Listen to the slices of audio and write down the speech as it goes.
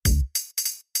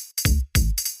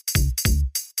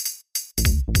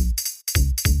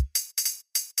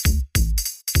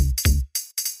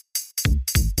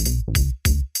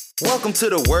Welcome to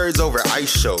the Words Over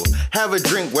Ice show. Have a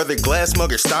drink, whether glass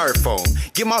mug or styrofoam.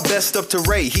 Give my best up to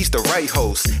Ray, he's the right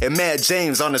host. And Matt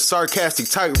James on the sarcastic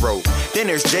tightrope. Then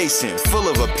there's Jason, full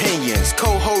of opinions.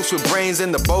 Co-host with brains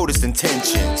and the boldest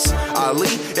intentions.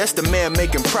 Ali, that's the man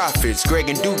making profits. Greg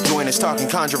and Duke join us talking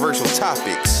controversial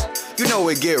topics. You know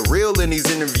it get real in these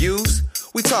interviews.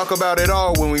 We talk about it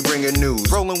all when we bring in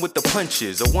news. Rolling with the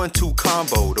punches, a 1-2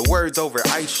 combo. The Words Over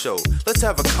Ice show. Let's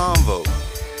have a convo.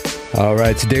 All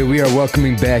right, today we are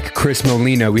welcoming back Chris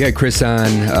Molina. We had Chris on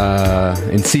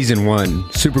in season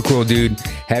 1. Super cool dude.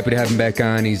 Happy to have him back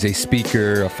on. He's a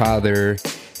speaker, a father,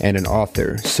 and an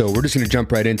author. So we're just going to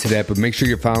jump right into that, but make sure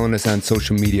you're following us on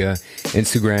social media.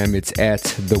 Instagram, it's at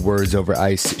The Words Over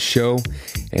Ice Show,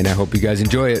 and I hope you guys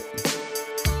enjoy it.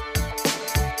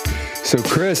 So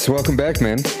Chris, welcome back,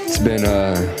 man. It's been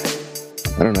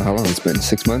I don't know how long it's been,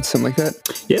 6 months, something like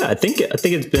that? Yeah, I think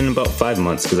it's been about 5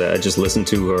 months because I just listened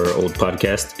to her old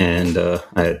podcast, and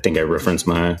I think I referenced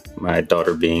my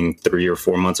daughter being 3 or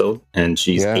 4 months old, and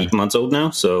she's 8 months old now.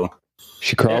 So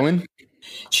she crawling? Yeah,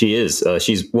 she is.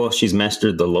 She's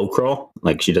mastered the low crawl.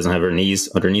 Like, she doesn't have her knees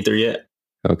underneath her yet.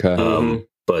 Okay.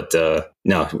 But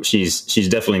no, she's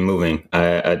definitely moving.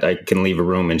 I can leave a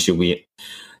room and she'll be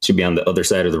on the other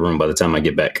side of the room by the time I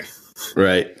get back.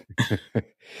 Right.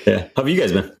 Yeah. How have you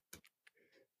guys been?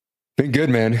 Been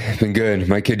good, man. Been good.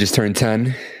 My kid just turned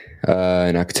 10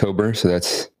 in October, so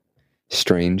that's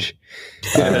strange.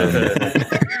 It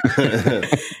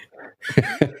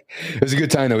was a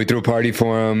good time, though. We threw a party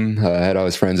for him. Had all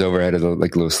his friends over. Had a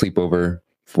little sleepover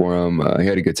for him. He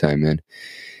had a good time, man.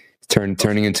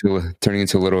 Turning into a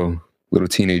little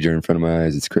teenager in front of my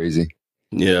eyes. It's crazy.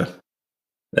 Yeah,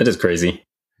 that is crazy.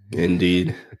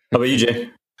 Indeed. How about you, Jay?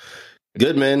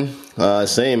 Good, man.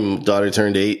 Same. Daughter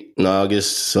turned 8 in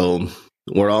August, so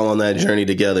we're all on that journey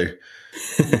together.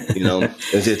 You know,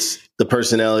 it's the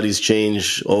personalities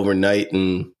change overnight,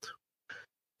 and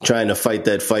trying to fight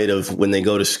that fight of when they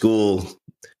go to school,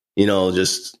 you know,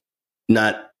 just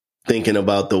not thinking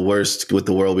about the worst with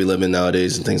the world we live in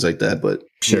nowadays and things like that. But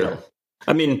sure. You know.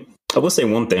 I mean, I will say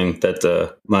one thing that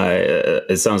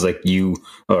it sounds like you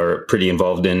are pretty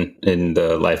involved in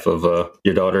the life of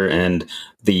your daughter, and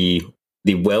the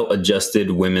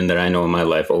well-adjusted women that I know in my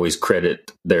life always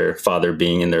credit their father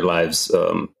being in their lives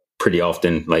pretty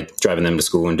often, like driving them to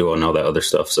school and doing all that other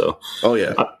stuff. So, oh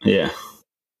yeah,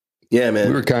 yeah, man.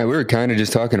 We were kind of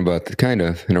just talking about in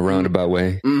a roundabout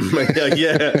way.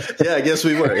 Yeah. I guess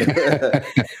we were.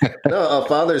 No, a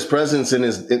father's presence in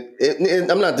his.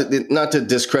 I'm not to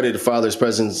discredit a father's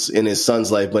presence in his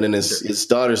son's life, but in his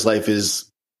daughter's life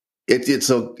it's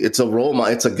a role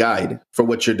model. It's a guide for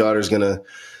what your daughter's gonna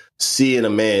see in a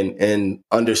man, and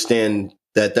understand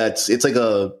it's like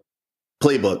a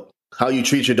playbook. How you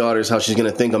treat your daughter is how she's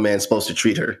gonna think a man's supposed to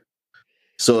treat her.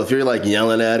 So if you're like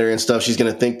yelling at her and stuff, she's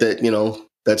going to think that, you know,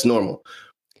 that's normal,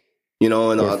 you know,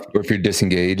 and or if you're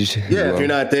disengaged. Yeah. If you're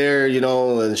not there, you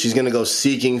know, and she's going to go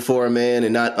seeking for a man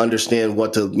and not understand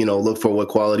what to, you know, look for, what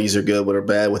qualities are good, what are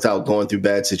bad, without going through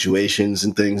bad situations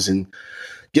and things. And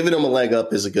giving them a leg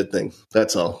up is a good thing.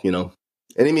 That's all, you know.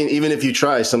 And I mean, even if you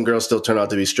try, some girls still turn out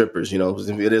to be strippers, you know.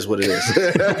 It is what it is.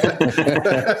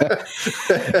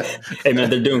 Hey, man,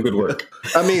 they're doing good work.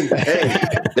 I mean, hey,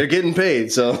 they're getting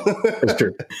paid, so that's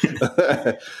true.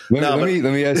 Let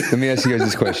me ask you guys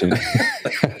this question.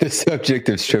 The subject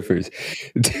of strippers.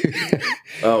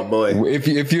 Oh boy!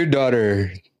 If your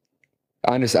daughter,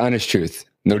 honest truth,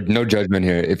 no judgment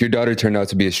here. If your daughter turned out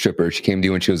to be a stripper, she came to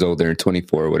you when she was older,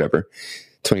 24 or whatever,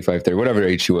 25, 30, whatever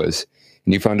age she was,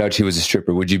 and you found out she was a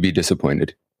stripper, would you be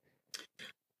disappointed?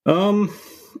 At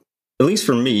least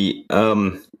for me,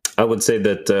 I would say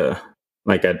that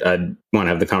I'd want to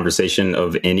have the conversation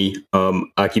of any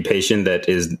occupation that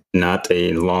is not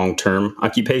a long-term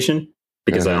occupation,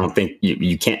 because I don't think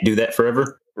you can't do that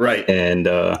forever. Right. And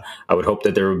I would hope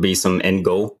that there would be some end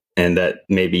goal, and that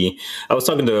maybe I was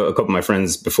talking to a couple of my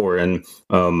friends before, and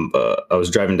I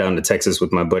was driving down to Texas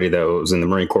with my buddy that I was in the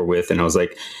Marine Corps with, and I was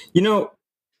like, you know,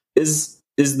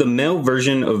 is the male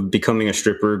version of becoming a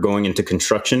stripper going into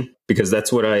construction? Because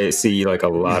that's what I see like a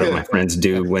lot of my friends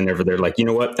do whenever they're like, you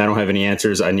know what, I don't have any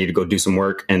answers, I need to go do some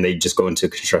work, and they just go into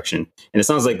construction. And it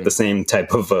sounds like the same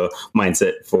type of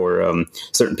mindset for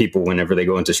certain people whenever they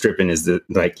go into stripping, is that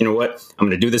like, you know what, I'm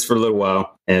going to do this for a little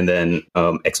while and then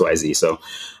XYZ. So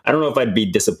I don't know if I'd be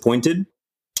disappointed,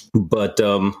 but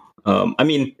I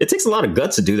mean, it takes a lot of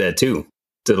guts to do that too,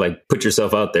 to like put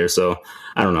yourself out there. So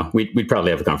I don't know. We'd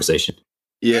probably have a conversation.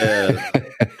 Yeah.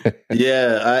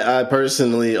 Yeah. I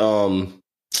personally,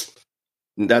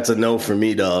 that's a no for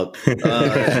me, dog. No,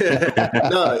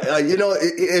 you know,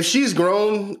 if she's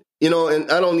grown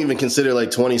and I don't even consider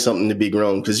like 20 something to be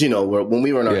grown because, when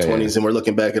we were in our 20s and we're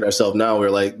looking back at ourselves now, we're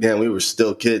like, damn, we were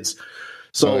still kids.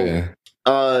 So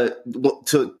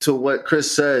to what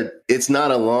Chris said, it's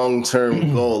not a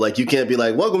long-term goal. Like you can't be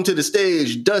like, welcome to the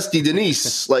stage, Dusty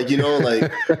Denise. Like,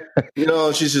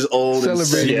 she's just old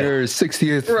celebrating her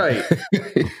 60th. Right.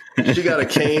 She got a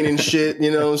cane and shit, you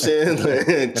know what I'm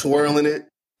saying? Twirling it.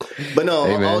 But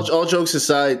no, all jokes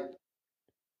aside,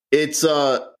 it's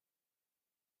a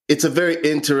very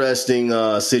interesting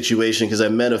situation because I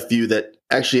met a few that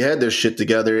actually had their shit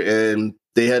together and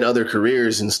they had other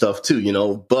careers and stuff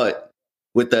too, but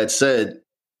with that said,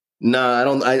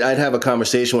 I'd have a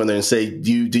conversation with her and say,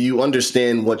 do you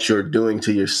understand what you're doing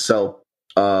to yourself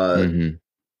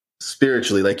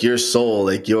spiritually, like your soul,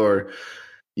 like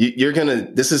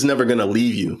this is never gonna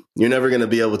leave you. You're never gonna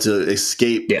be able to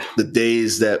escape the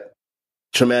days that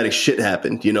traumatic shit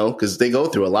happened, because they go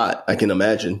through a lot, I can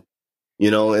imagine.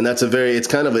 And that's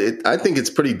I think it's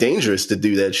pretty dangerous to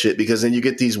do that shit because then you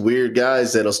get these weird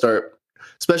guys that'll start,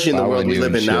 especially in the world we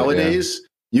live in nowadays.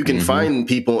 You can find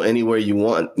people anywhere you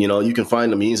want, you can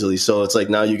find them easily. So it's like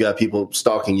now you got people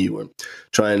stalking you or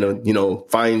trying to,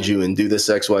 find you and do this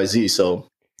X, Y, Z. So,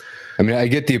 I mean, I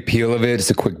get the appeal of it. It's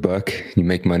a quick buck. You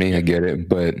make money. I get it.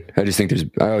 But I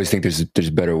always think there's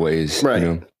better ways, right?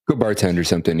 Go bartend or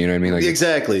something. You know what I mean? Like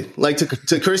exactly. Like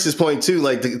to Chris's point too,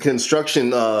 like the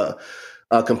construction,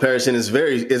 comparison is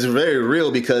very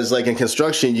real because like in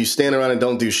construction, you stand around and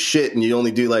don't do shit and you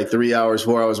only do like 3 hours,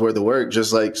 4 hours worth of work,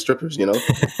 just like strippers, So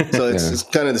it's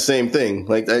kind of the same thing.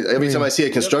 Like every time I see a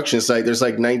construction site, there's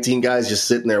like 19 guys just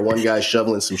sitting there, one guy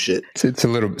shoveling some shit. It's a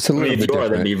little bit different.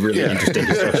 That'd be really interesting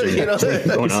construction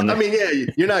going on there. I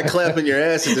mean, you're not clapping your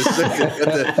ass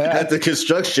at the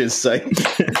construction site.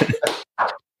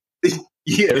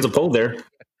 There's a pole there.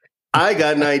 I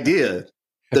got an idea.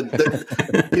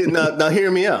 Now hear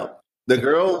me out. The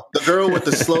girl with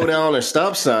the slow down or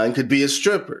stop sign could be a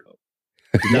stripper.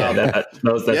 That's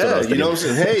what I was you know what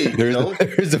I'm saying? Hey,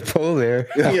 there's a pole there.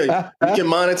 You can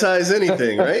monetize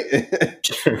anything, right?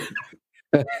 Sure.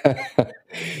 That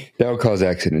would cause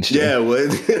accidents. Yeah, it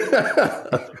would.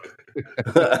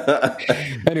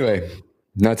 Anyway,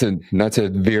 not to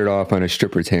veer off on a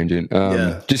stripper tangent.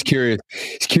 Just curious.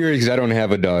 It's curious because I don't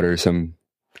have a daughter, so I'm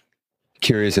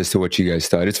curious as to what you guys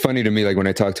thought. It's funny to me, like when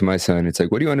I talk to my son, it's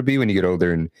like, what do you want to be when you get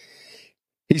older? And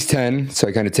he's 10, so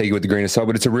I kind of take it with a grain of salt,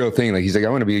 but it's a real thing. Like he's like, I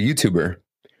want to be a YouTuber.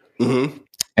 Mm-hmm.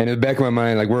 And in the back of my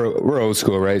mind, like we're old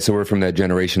school, right? So we're from that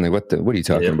generation. Like, what are you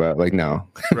talking about? Like, no,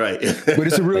 right? But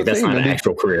it's a real thing. That's not an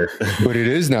actual career. But it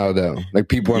is now, though. Like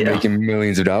people are making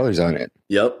millions of dollars on it.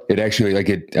 Yep. It actually,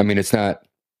 I mean, it's not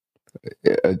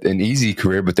an easy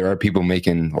career, but there are people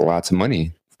making lots of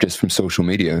money just from social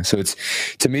media. So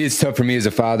to me, it's tough for me as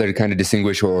a father to kind of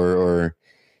distinguish or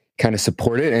kind of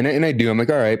support it. And I do. I'm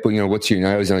like, all right, but what's your,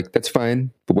 I was like, that's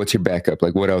fine, but what's your backup?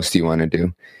 Like, what else do you want to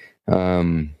do?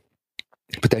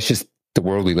 But that's just the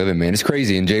world we live in, man. It's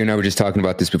crazy. And Jay and I were just talking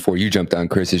about this before you jumped on,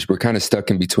 Chris. We're kind of stuck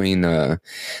in between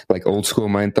like old school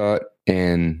mind thought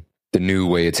and the new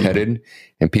way it's headed.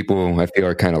 And people, I feel,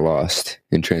 are kind of lost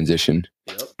in transition.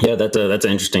 Yeah, that's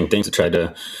an interesting thing to try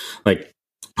to like.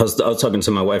 I was talking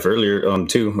to my wife earlier,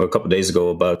 too, a couple of days ago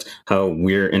about how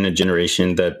we're in a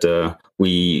generation that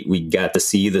we got to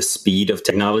see the speed of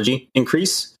technology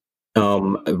increase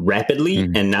rapidly,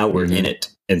 and now we're in it.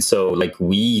 And so, like,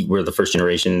 we were the first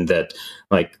generation that,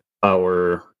 like,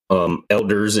 our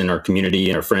elders in our community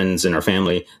and our friends and our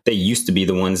family, they used to be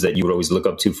the ones that you would always look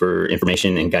up to for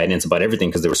information and guidance about everything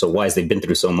because they were so wise. They've been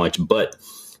through so much, but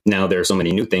now there are so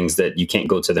many new things that you can't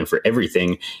go to them for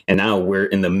everything. And now we're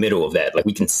in the middle of that. Like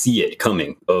we can see it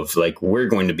coming of like, we're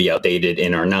going to be outdated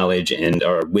in our knowledge and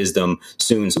our wisdom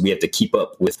soon. So we have to keep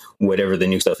up with whatever the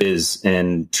new stuff is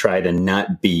and try to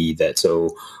not be that.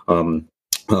 So,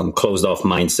 closed off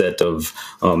mindset of,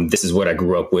 this is what I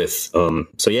grew up with.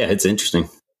 So yeah, it's interesting.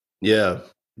 Yeah.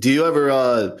 Do you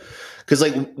ever, cause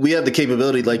like we have the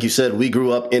capability, like you said, we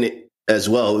grew up in it as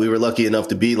well. We were lucky enough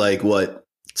to be like,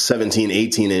 17,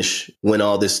 18-ish when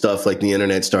all this stuff like the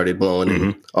internet started blowing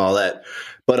and all that.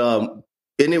 But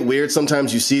isn't it weird?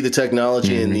 Sometimes you see the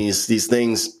technology and these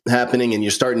things happening and you're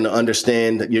starting to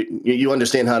understand, you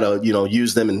understand how to,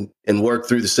 use them and work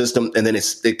through the system. And then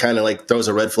it kind of like throws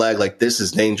a red flag. Like this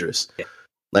is dangerous. Yeah.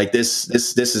 Like this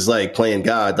is like playing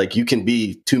God. Like you can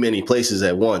be too many places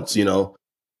at once,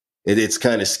 It's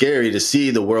kind of scary to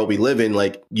see the world we live in.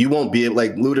 Like you won't be able,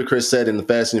 like Ludacris said in the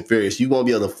Fast and Furious, you won't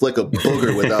be able to flick a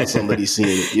booger without somebody seeing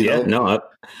it. You know? No,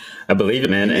 I believe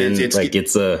it, man. And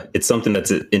it's something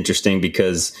that's interesting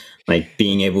because like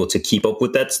being able to keep up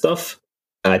with that stuff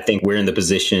I think we're in the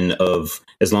position of,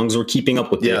 as long as we're keeping up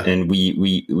with it and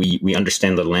we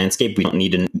understand the landscape, we don't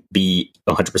need to be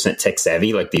 100% tech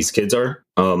savvy like these kids are.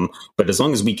 But as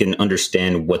long as we can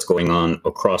understand what's going on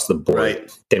across the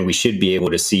board, then we should be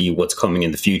able to see what's coming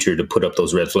in the future, to put up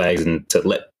those red flags and to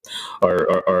let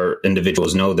our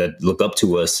individuals know that look up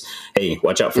to us. Hey,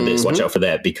 watch out for this, watch out for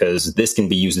that, because this can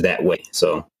be used that way.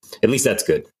 So at least that's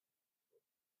good.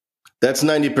 That's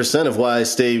 90% of why I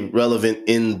stay relevant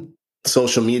in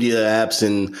social media apps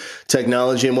and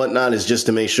technology and whatnot, is just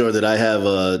to make sure that I have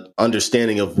a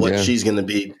understanding of what she's going to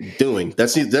be doing.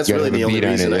 That's really the only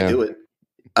reason I do it.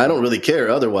 I don't really care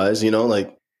otherwise,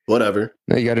 like whatever.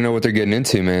 No, you got to know what they're getting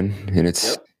into, man. And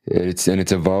it's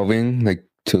evolving. Like,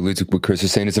 to allude to what Chris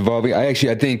was saying, it's evolving. I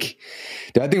think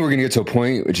we're going to get to a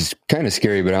point, which is kind of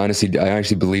scary, but honestly, I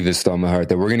actually believe this with all my heart,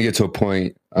 that we're going to get to a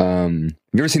point. Have you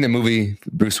ever seen that movie,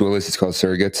 Bruce Willis? It's called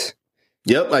Surrogates.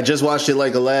 Yep, I just watched it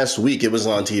like last week. It was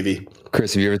on TV.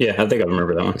 Chris, have you ever? Yeah, I think I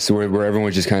remember that one. So where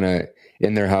everyone's just kind of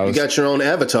in their house. You got your own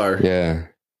avatar. Yeah.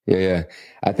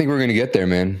 I think we're going to get there,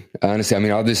 man. Honestly, I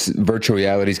mean, all this virtual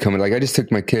reality is coming. Like, I just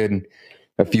took my kid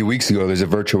a few weeks ago. There's a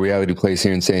virtual reality place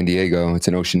here in San Diego. It's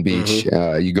in Ocean Beach.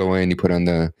 You go in, you put on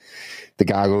the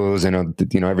goggles and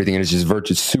everything, and it's just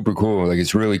virtual. It's super cool. Like,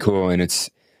 it's really cool,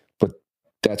 but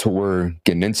that's what we're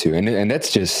getting into, and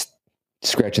that's just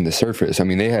scratching the surface. I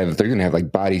mean, they're going to have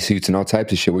like body suits and all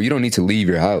types of shit where you don't need to leave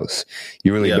your house.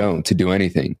 You really don't, to do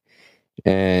anything.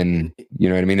 And you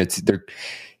know what I mean?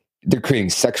 They're creating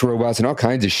sex robots and all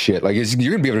kinds of shit. Like, you're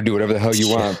going to be able to do whatever the hell you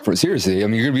want. Seriously. I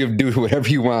mean, you're going to be able to do whatever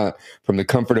you want from the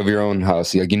comfort of your own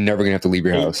house. Like, you're never going to have to leave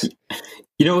your house.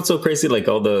 You know what's so crazy? Like,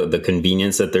 all the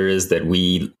convenience that there is that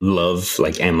we love,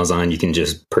 like Amazon, you can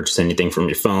just purchase anything from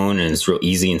your phone and it's real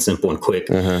easy and simple and quick.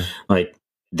 Like,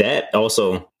 that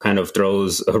also kind of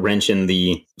throws a wrench in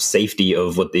the safety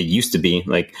of what they used to be.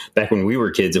 Like, back when we were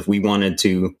kids, if we wanted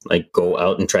to like go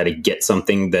out and try to get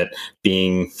something, that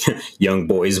being young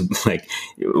boys, like,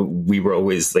 we were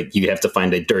always like, you have to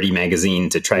find a dirty magazine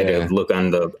to try to look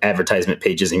on the advertisement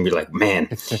pages and be like, man,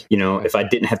 if I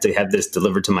didn't have to have this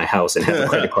delivered to my house and have a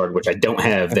credit card, which I don't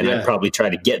have, then I'd probably try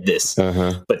to get this.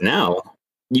 But now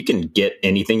you can get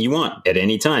anything you want at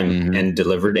any time and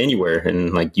delivered anywhere.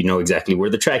 And like, exactly where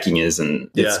the tracking is. And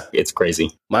it's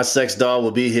crazy. My sex doll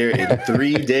will be here in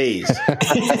 3 days.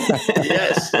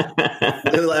 Yes.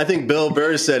 I think Bill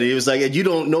Burr said it. He was like,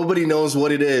 nobody knows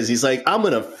what it is. He's like, I'm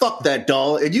going to fuck that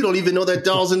doll. And you don't even know that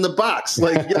doll's in the box.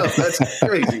 Like, that's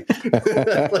crazy.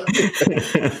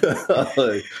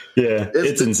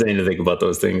 It's insane to think about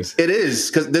those things. It is,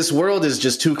 because this world is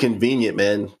just too convenient,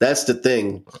 man. That's the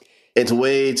thing. It's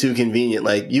way too convenient.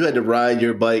 Like, you had to ride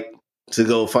your bike to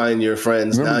go find your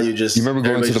friends. Now you remember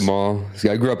going to the mall?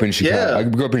 I grew up in Chicago. I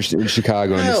grew up in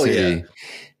Chicago in the city. Yeah.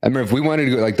 I remember if we wanted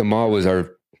to go, like, the mall was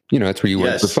our, that's where you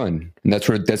went for fun. And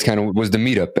that's kind of was the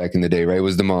meetup back in the day, right? It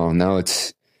was the mall. Now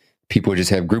it's people just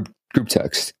have group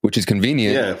text, which is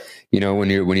convenient. Yeah. When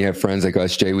you have friends like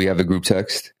us, Jay, we have a group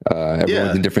text.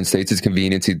 Everyone's in different states. It's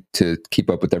convenient to keep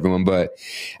up with everyone. But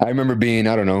I remember being,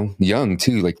 I don't know, young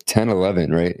too, like 10,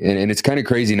 11, right? And it's kind of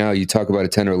crazy now. You talk about a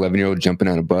 10 or 11-year-old jumping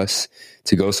on a bus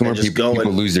to go somewhere.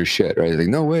 People lose their shit, right? Like,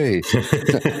 no way.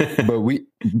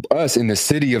 But us in the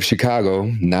city of Chicago,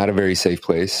 not a very safe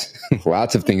place.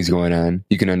 Lots of things going on.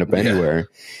 You can end up anywhere.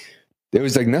 It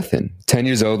was like nothing. 10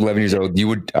 years old, 11 years old,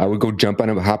 I would go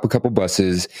hop a couple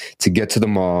buses to get to the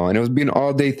mall, and it would be an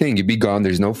all day thing. You'd be gone.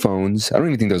 There's no phones. I don't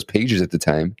even think there was pagers at the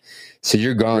time. So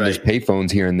you're gone. Right. There's pay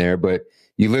phones here and there, but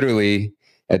you literally,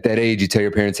 at that age, you tell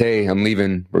your parents, hey, I'm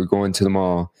leaving. We're going to the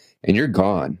mall, and you're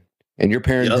gone. And your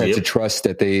parents have to trust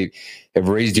that they have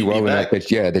raised you well enough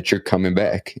that you're coming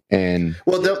back. And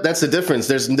that's the difference.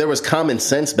 There was common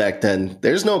sense back then.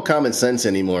 There's no common sense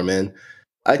anymore, man.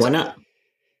 Why not?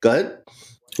 Go ahead.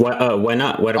 Why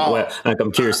not?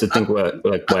 I'm curious to think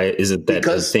why is it that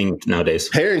a thing nowadays?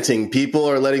 Parenting, people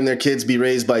are letting their kids be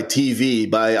raised by TV,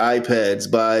 by iPads,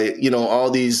 by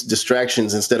all these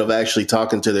distractions instead of actually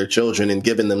talking to their children and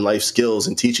giving them life skills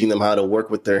and teaching them how to work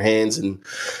with their hands and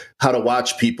how to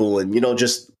watch people and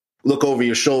just look over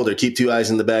your shoulder, keep two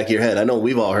eyes in the back of your head. I know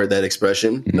we've all heard that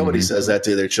expression. Nobody says that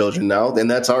to their children now, and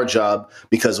that's our job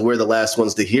because we're the last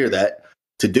ones to hear that,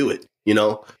 to do it.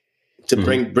 To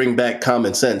bring back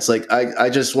common sense. Like I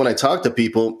just, when I talk to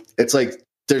people, it's like,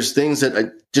 there's things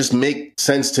that just make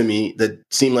sense to me that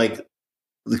seem like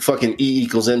fucking E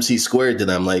 = MC squared to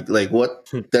them. Like what?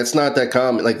 That's not that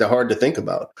common, like they're hard to think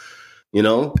about, I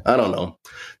don't know.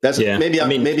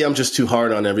 Maybe I'm just too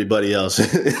hard on everybody else.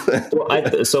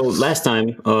 So last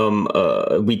time,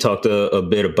 we talked a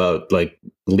bit about like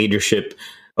leadership,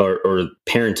 or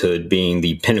parenthood being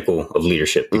the pinnacle of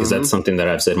leadership, because that's something that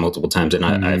I've said multiple times, and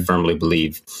I firmly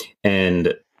believe.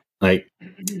 And like,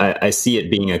 I see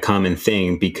it being a common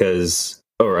thing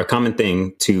a common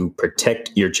thing to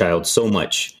protect your child so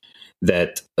much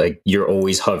that like you're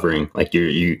always hovering, like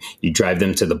you drive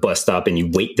them to the bus stop and you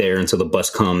wait there until the bus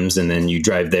comes, and then you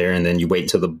drive there and then you wait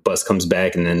until the bus comes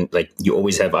back, and then like you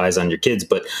always have eyes on your kids.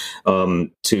 But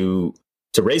to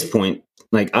Ray's point,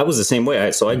 like I was the same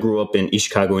way. So I grew up in East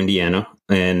Chicago, Indiana,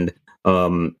 and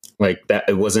like that,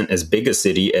 it wasn't as big a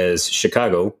city as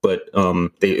Chicago, but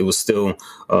it was still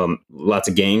lots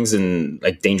of gangs and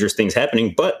like dangerous things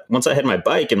happening. But once I had my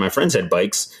bike and my friends had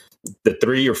bikes, the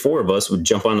 3 or 4 of us would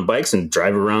jump on the bikes and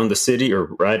drive around the city or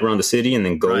ride around the city and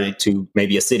then go to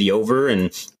maybe a city over. And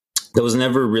there was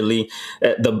never really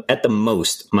at the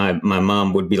most, my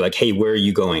mom would be like, "Hey, where are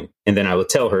you going?" And then I would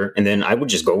tell her, and then I would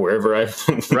just go wherever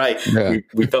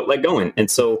we felt like going. And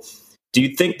so do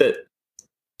you think that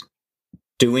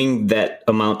doing that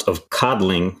amount of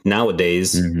coddling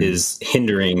nowadays is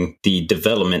hindering the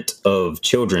development of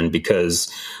children?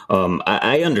 Because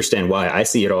I understand why. I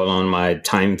see it all on my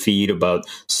time feed about,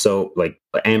 so like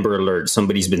Amber Alert,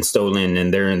 somebody's been stolen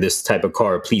and they're in this type of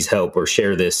car, please help or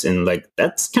share this. And like,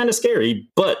 that's kind of scary,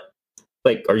 but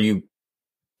like, are you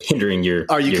hindering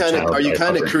are you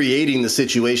kind of creating the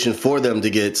situation for them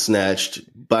to get snatched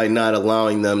by not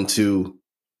allowing them to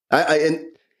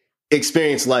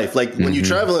experience life? Like when you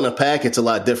travel in a pack, it's a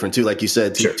lot different too. Like you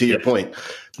said, to your point,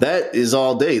 that is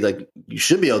all day. Like you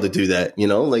should be able to do that, you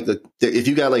know, like if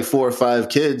you got like 4 or 5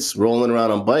 kids rolling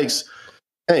around on bikes,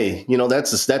 hey, you know,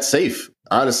 that's safe,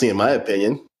 honestly, in my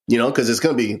opinion, you know, because it's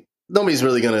going to be, nobody's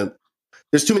really going to,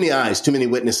 there's too many eyes, too many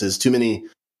witnesses, too many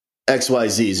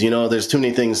XYZs, you know, there's too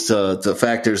many things to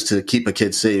factors to keep a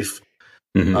kid safe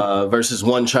versus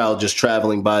one child just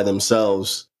traveling by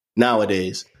themselves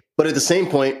nowadays. But at the same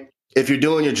point, if you're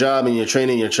doing your job and you're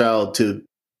training your child to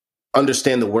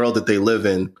understand the world that they live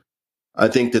in, I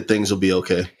think that things will be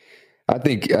okay. I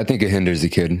think it hinders the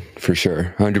kid for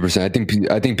sure,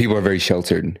 100%. I think people are very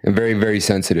sheltered and very, very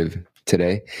sensitive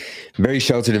today. Very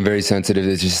sheltered and very sensitive.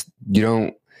 It's just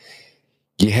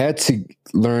you had to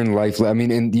learn life. I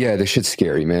mean, and yeah, this shit's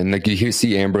scary, man. Like you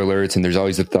see Amber Alerts, and there's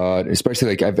always a thought.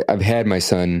 Especially like I've had my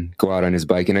son go out on his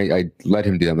bike, and I let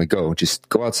him do that. I'm like, just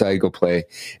go outside, go play.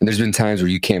 And there's been times where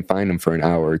you can't find him for an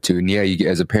hour or two, and yeah,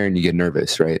 as a parent, you get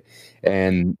nervous, right?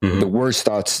 And the worst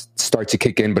thoughts start to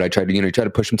kick in. But I try to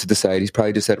push him to the side. He's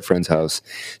probably just at a friend's house,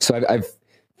 so I've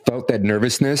felt that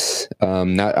nervousness.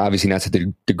 Not to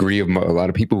the degree of a lot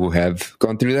of people who have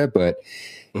gone through that, but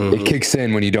it kicks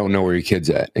in when you don't know where your kid's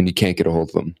at and you can't get a hold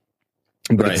of them.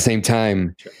 But at the same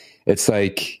time, it's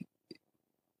like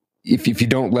if you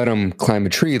don't let them climb a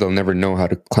tree, they'll never know how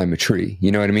to climb a tree.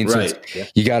 You know what I mean? So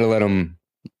you got to let them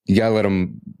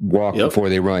walk before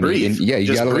they run. Breathe. And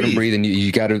you got to let them breathe, and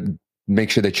you got to make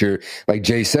sure that you're, like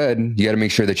Jay said, you got to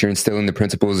make sure that you're instilling the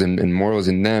principles and morals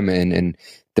in them and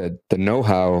the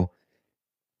know-how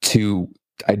to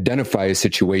identify a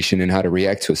situation and how to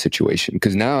react to a situation.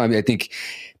 Because now, I mean, I think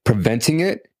preventing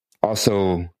it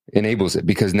also enables it,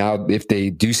 because now if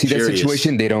they do see that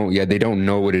situation, they don't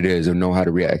know what it is or know how to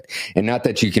react. And not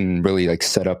that you can really like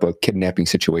set up a kidnapping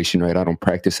situation, right? I don't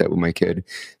practice that with my kid.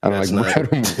 I don't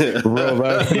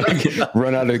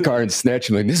run out of the car and snatch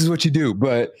him like, this is what you do.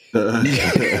 But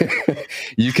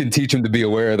you can teach them to be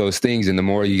aware of those things. And the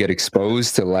more you get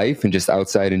exposed to life and just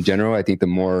outside in general, I think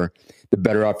the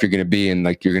better off you're going to be. And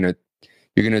like, you're going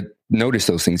to notice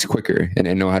those things quicker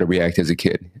and know how to react as a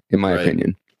kid, in my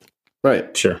opinion.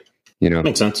 Right. Sure. You know,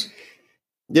 makes sense.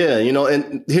 Yeah. You know,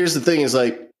 and here's the thing is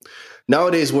like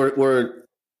nowadays we're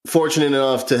fortunate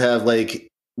enough to have like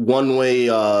one-way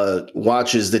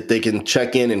watches that they can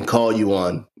check in and call you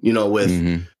on, you know,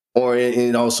 with, or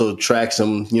it also tracks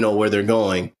them, you know, where they're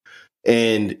going.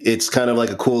 And it's kind of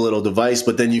like a cool little device,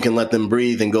 but then you can let them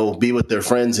breathe and go be with their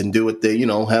friends and do what they, you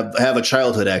know, have a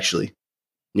childhood actually,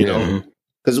 you know,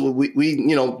 because we,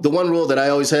 you know, the one rule that I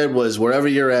always had was wherever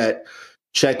you're at,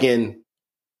 check in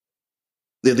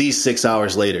at least 6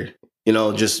 hours later, you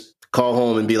know, just call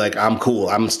home and be like, I'm cool.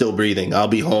 I'm still breathing. I'll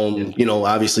be home. You know,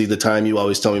 obviously the time you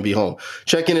always tell me to be home,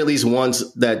 check in at least once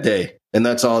that day. And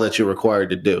that's all that you're required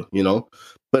to do, you know,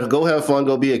 but go have fun,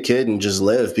 go be a kid and just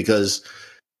live, because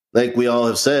like we all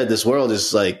have said, this world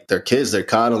is like their kids, they're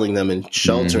coddling them and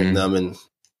sheltering them. And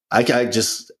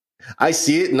I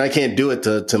see it and I can't do it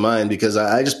to mine, because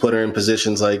I just put her in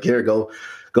positions like, here, go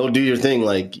do your thing.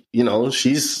 Like, you know,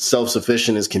 she's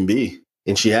self-sufficient as can be.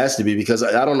 And she has to be, because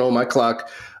I don't know, my clock,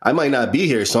 I might not be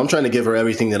here. So I'm trying to give her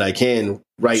everything that I can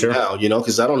right now, you know,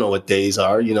 because I don't know what days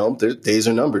are, you know, days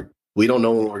are numbered. We don't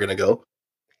know when we're going to go.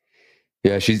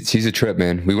 Yeah, she's a trip,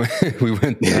 man. We went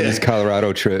on this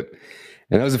Colorado trip,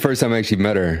 and that was the first time I actually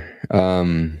met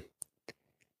her.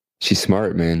 She's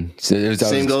smart, man.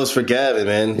 Same goes for Gavin,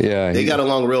 man. Yeah, they got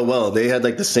along real well. They had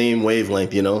like the same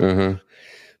wavelength, you know. Uh-huh.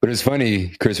 But it was funny.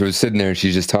 Chris was sitting there, and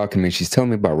she's just talking to me. She's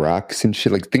telling me about rocks and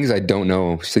shit, like things I don't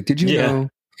know. She's like, "Did you know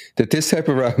that this type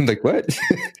of rock?" I'm like, "What?"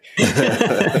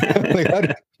 How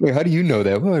do you know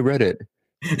that? Well, I read it.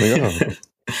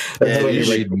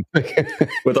 I'm like,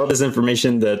 with all this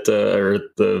information that are at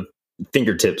the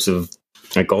fingertips of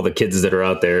like all the kids that are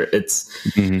out there, it's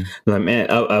like, man,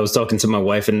 I was talking to my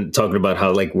wife and talking about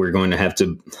how like we're going to have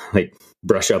to like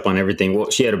brush up on everything.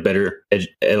 Well, she had a better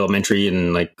elementary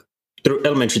and like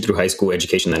through high school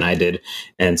education than I did.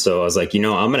 And so I was like, I'm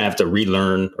going to have to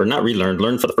learn for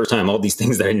the first time all these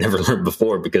things that I never learned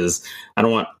before, because I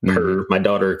don't want my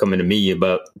daughter coming to me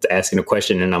about asking a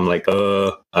question. And I'm like,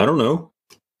 I don't know.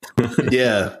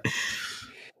 Yeah.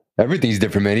 Everything's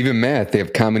different, man. Even math. They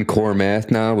have Common Core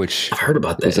math now, which I've heard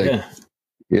about that. Like,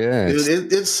 yeah.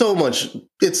 It's so much.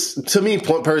 It's, to me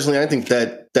personally, I think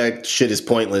that shit is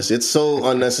pointless. It's so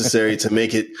unnecessary to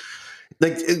make it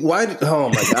like, why? Oh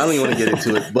my God, I don't even want to get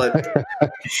into it. But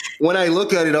when I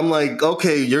look at it, I'm like,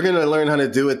 okay, you're going to learn how to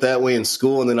do it that way in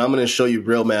school. And then I'm going to show you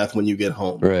real math when you get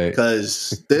home. Right.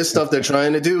 Because this stuff they're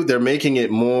trying to do, they're making it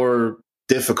more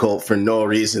difficult for no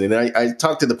reason. And I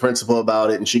talked to the principal about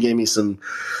it, and she gave me some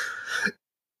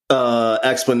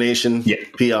explanation. Yeah.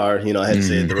 PR, I had to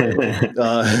say it the right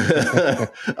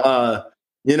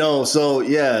way. So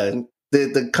yeah,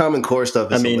 the Common Core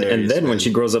stuff is hilarious, and then man. when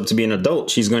she grows up to be an adult,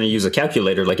 she's going to use a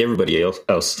calculator like everybody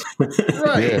else.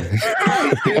 Right.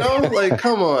 Like,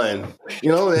 come on,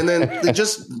 and then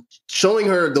just showing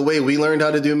her the way we learned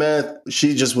how to do math,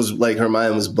 she just was like, her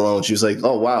mind was blown. She was like,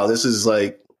 oh wow, this is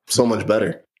like so much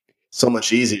better, so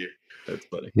much easier. That's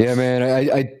funny. Yeah, man.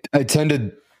 I tend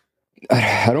to,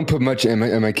 I don't put much, and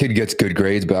my kid gets good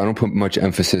grades, but I don't put much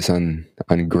emphasis on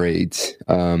grades.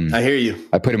 I hear you.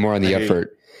 I put it more on the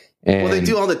effort. And, well, they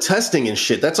do all the testing and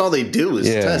shit. That's all they do is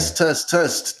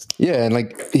test. Yeah, and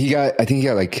like he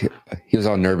was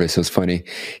all nervous. It was funny.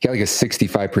 He got like a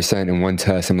 65% in one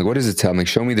test. I'm like, what does it tell? I'm like,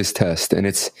 show me this test. And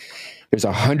there's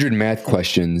 100 math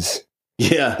questions.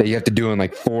 Yeah, that you have to do in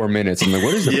like 4 minutes. I'm like,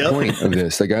 what is the point of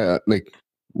this? Like,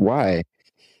 why?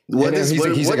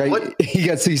 He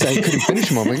got 6. I couldn't finish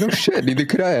them. I'm like, no shit, neither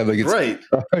could I have. Like, it's right.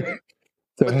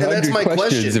 So 100 my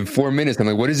questions question. in 4 minutes. I'm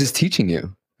like, what is this teaching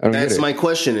you? That's my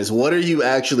question is,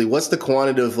 what's the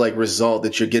quantitative like result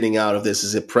that you're getting out of this?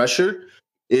 Is it pressure?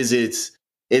 Is it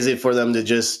for them to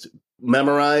just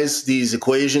memorize these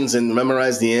equations and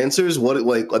memorize the answers?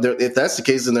 If that's the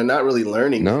case, then they're not really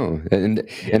learning. No. And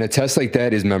a test like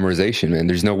that is memorization, man.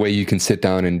 There's no way you can sit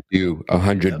down and do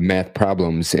 100 math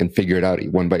problems and figure it out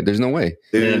one by. There's no way.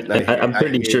 Dude, I'm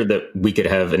pretty sure that we could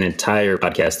have an entire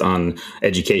podcast on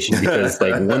education, because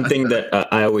like one thing that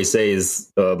I always say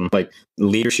is like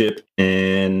leadership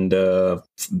and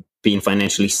being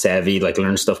financially savvy, like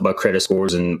learn stuff about credit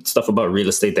scores and stuff about real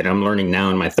estate that I'm learning now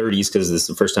in my 30s, because this is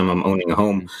the first time I'm owning a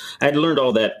home. I had learned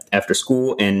all that after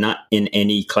school and not in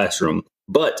any classroom.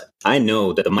 But I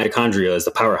know that the mitochondria is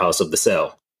the powerhouse of the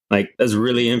cell. Like, that's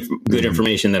really good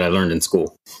information that I learned in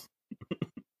school.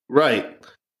 Right.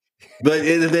 But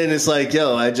then it's like,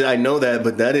 yo, I know that,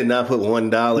 but I did not put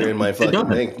 $1 in my fucking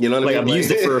thing. You know what I mean? I've used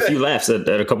it for a few laughs at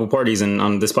a couple parties and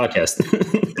on this podcast.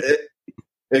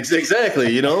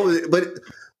 Exactly, but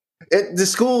at the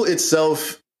school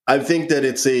itself, I think that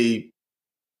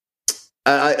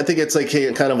I think it's like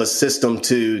kind of a system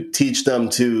to teach them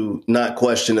to not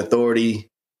question authority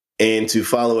and to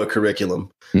follow a curriculum.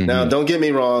 Mm-hmm. Now, don't get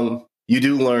me wrong. You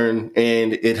do learn,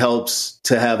 and it helps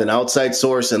to have an outside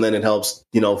source, and then it helps,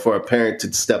 for a parent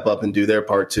to step up and do their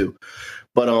part too.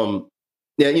 But,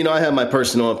 I have my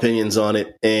personal opinions on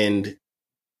it, and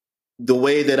the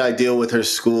way that I deal with her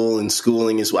school and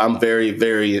schooling is I'm very,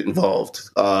 very involved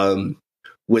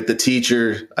with the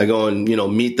teacher. I go and,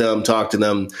 meet them, talk to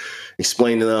them,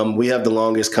 explain to them. We have the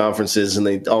longest conferences, and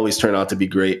they always turn out to be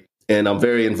great. And I'm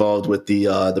very involved with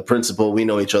the principal. We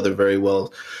know each other very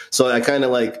well. So I kind of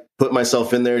like put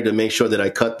myself in there to make sure that I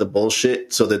cut the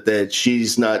bullshit so that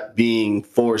she's not being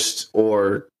forced,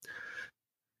 or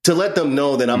to let them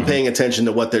know that I'm paying attention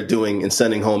to what they're doing and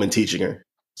sending home and teaching her.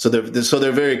 So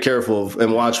they're very careful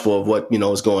and watchful of what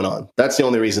is going on. That's the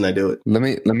only reason I do it. Let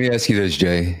me ask you this,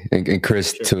 Jay, and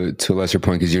Chris, sure. to a lesser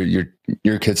point, because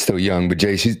your kid's still young, but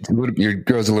Jay, your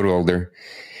girl's a little older.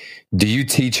 Do you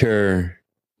teach her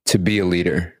to be a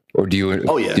leader, or do you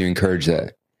do you encourage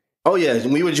that? Oh yeah,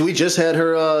 we just had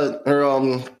her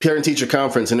parent teacher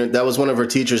conference, and that was one of her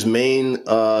teacher's main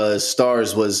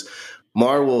stars was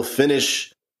Mar will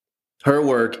finish her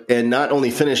work and not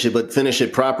only finish it, but finish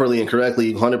it properly and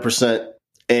correctly, 100%.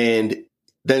 And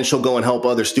then she'll go and help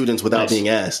other students without being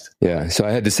asked. Yeah. So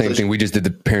I had the same thing. We just did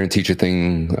the parent teacher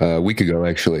thing a week ago,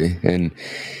 actually. And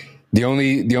the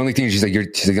only thing she's like,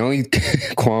 the only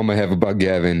qualm I have about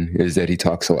Gavin is that he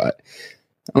talks a lot.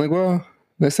 I'm like, well,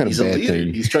 that's not a bad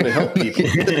thing. He's trying to help people.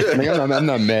 Like, I'm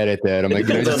not mad at that. I'm like,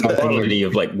 just the quality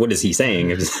of like, what is he saying?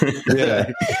 Yeah.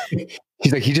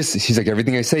 He's like,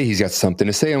 everything I say, he's got something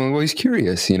to say. I'm like, well, he's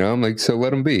curious, I'm like, so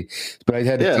let him be. But I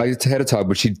had a talk,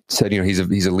 but she said, he's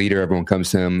a leader. Everyone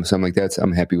comes to him. So I'm like,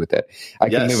 I'm happy with that. I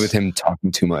can live with him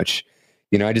talking too much.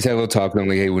 I just had a little talk with him,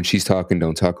 like, hey, when she's talking,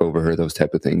 don't talk over her, those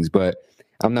type of things. But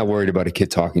I'm not worried about a kid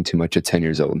talking too much at 10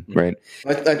 years old, right?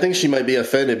 I think she might be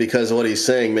offended because what he's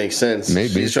saying makes sense.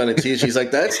 Maybe. He's trying to teach. He's like,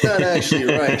 that's not actually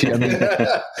right.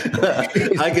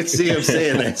 I could see him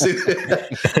saying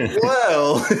that.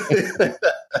 Well.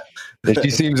 She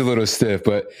seems a little stiff,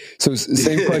 but so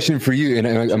same question for you. And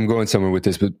I'm going somewhere with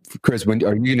this, but Chris, are you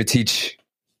going to teach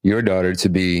your daughter to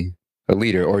be a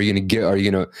leader, or are you going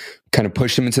to kind of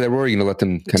push them into that role, or are you going to let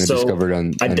them kind of discover it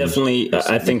on? I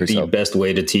think the best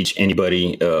way to teach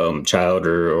anybody, child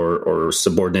or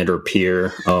subordinate or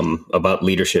peer, about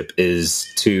leadership is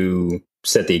to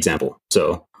set the example.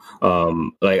 So,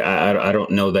 I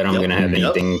don't know that I'm going to have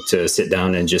anything to sit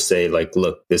down and just say like,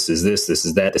 look, this is this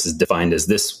is that, this is defined as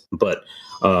this, but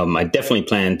I definitely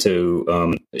plan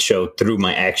to show through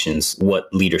my actions what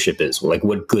leadership is, like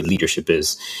what good leadership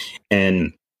is,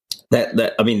 and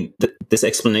this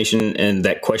explanation and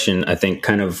that question, I think,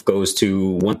 kind of goes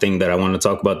to one thing that I want to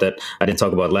talk about that I didn't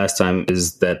talk about last time,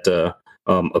 is that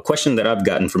a question that I've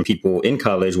gotten from people in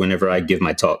college whenever I give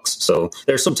my talks. So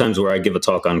there's some times where I give a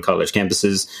talk on college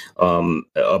campuses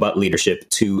about leadership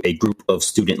to a group of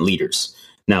student leaders.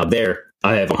 Now there,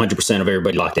 I have 100% of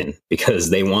everybody locked in because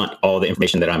they want all the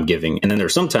information that I'm giving. And then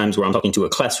there's some times where I'm talking to a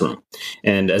classroom.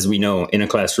 And as we know, in a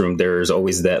classroom, there's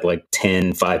always that like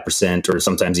 10, 5%, or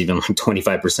sometimes even like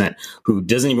 25% who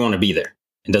doesn't even want to be there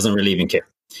and doesn't really even care.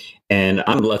 And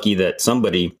I'm lucky that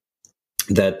somebody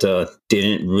that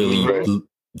didn't really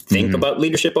think about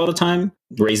leadership all the time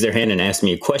raised their hand and asked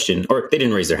me a question, or they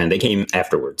didn't raise their hand. They came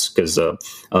afterwards because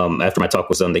after my talk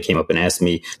was done, they came up and asked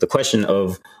me the question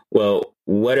of, well,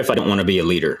 what if I don't want to be a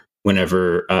leader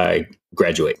whenever I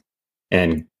graduate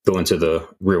and go into the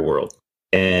real world?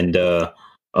 And the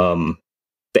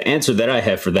answer that I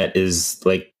have for that is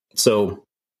like, so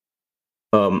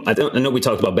I know we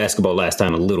talked about basketball last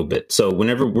time a little bit. So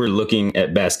whenever we're looking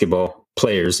at basketball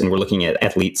players and we're looking at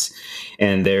athletes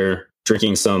and they're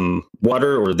drinking some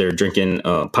water or they're drinking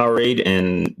Powerade,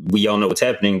 and we all know what's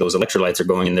happening. Those electrolytes are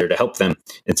going in there to help them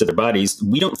into their bodies.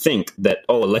 We don't think that,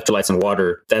 electrolytes and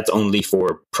water, that's only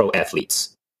for pro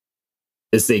athletes.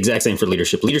 It's the exact same for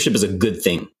leadership. Leadership is a good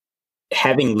thing.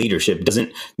 Having leadership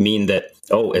doesn't mean that,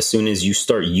 as soon as you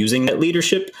start using that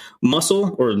leadership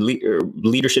muscle or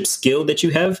leadership skill that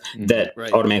you have, that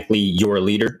automatically you're a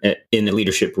leader in a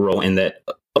leadership role, and that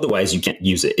otherwise you can't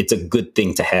use it. It's a good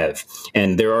thing to have.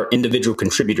 And there are individual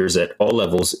contributors at all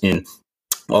levels in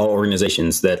all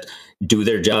organizations that do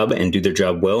their job and do their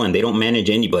job well, and they don't manage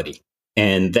anybody.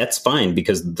 And that's fine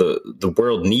because the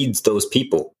world needs those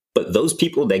people. But those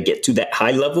people that get to that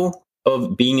high level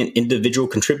of being an individual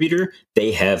contributor,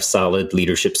 they have solid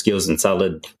leadership skills and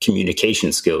solid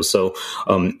communication skills. So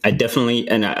I definitely,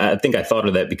 and I think I thought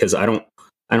of that because I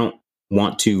don't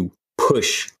want to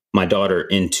push my daughter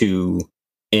into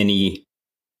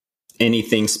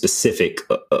anything specific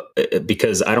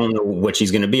because I don't know what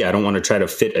she's going to be. I don't want to try to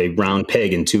fit a round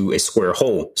peg into a square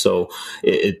hole. So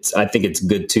I think it's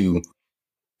good to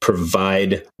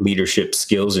provide leadership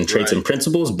skills and traits and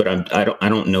principles, but I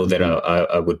don't know that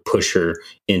I would push her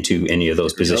into any of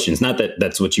those positions. Not that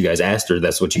that's what you guys asked or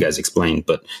that's what you guys explained,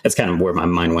 but that's kind of where my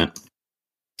mind went.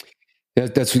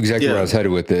 That's exactly where I was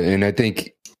headed with it. And I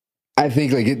think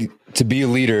like to be a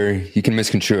leader, you can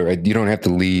misconstrue it, right? You don't have to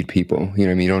lead people. You know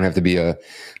what I mean? You don't have to be a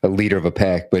leader of a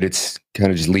pack, but it's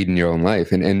kind of just leading your own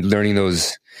life and learning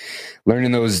those,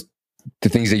 the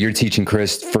things that you're teaching,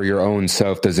 Chris, for your own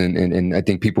self doesn't. And I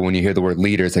think people, when you hear the word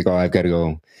leader, it's like, oh, I've got to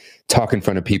go talk in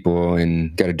front of people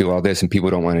and got to do all this. And people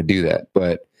don't want to do that,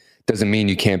 but doesn't mean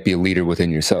you can't be a leader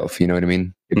within yourself. You know what I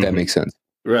mean? If that makes sense.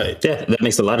 Right. Yeah, that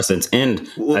makes a lot of sense. And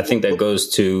I think that goes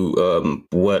to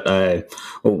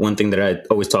one thing that I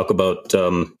always talk about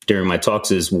during my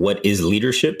talks is what is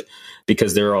leadership?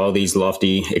 because there are all these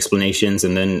lofty explanations.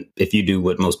 And then if you do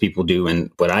what most people do and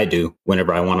what I do,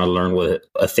 whenever I want to learn what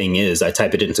a thing is, I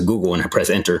type it into Google and I press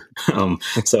enter.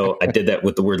 So I did that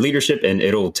with the word leadership, and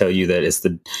it'll tell you that it's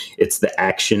the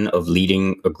action of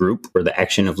leading a group or the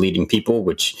action of leading people,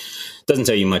 which doesn't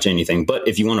tell you much anything. But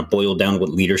if you want to boil down what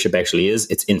leadership actually is,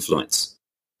 it's influence.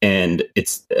 And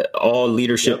it's all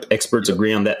leadership experts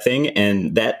agree on that thing.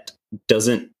 And that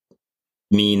doesn't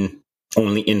mean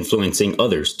only influencing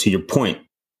others. To your point,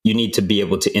 you need to be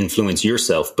able to influence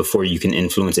yourself before you can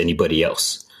influence anybody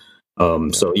else.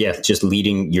 So just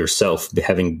leading yourself,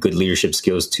 having good leadership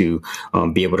skills to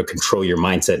be able to control your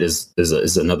mindset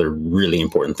is another really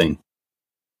important thing.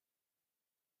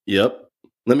 Yep.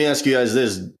 Let me ask you guys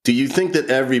this. Do you think that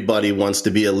everybody wants to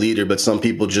be a leader, but some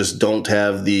people just don't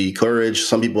have the courage?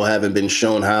 Some people haven't been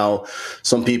shown how.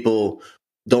 Some people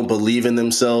don't believe in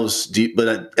themselves.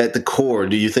 But at the core,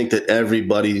 do you think that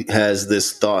everybody has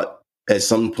this thought at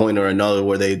some point or another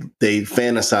where they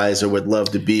fantasize or would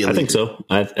love to be a leader? I think so.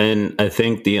 I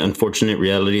think the unfortunate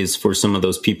reality is for some of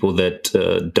those people that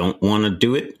don't want to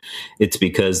do it, it's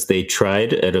because they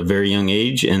tried at a very young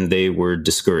age and they were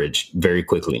discouraged very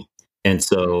quickly. And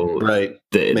so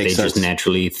they just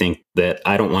naturally think that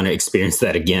I don't want to experience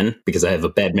that again because I have a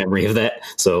bad memory of that.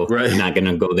 So I'm not going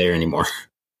to go there anymore.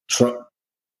 Trauma.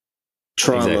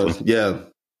 Exactly. Yeah.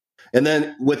 And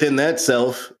then within that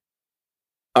self,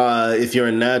 if you're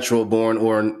a natural born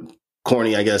or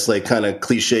corny, I guess, like kind of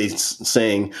cliche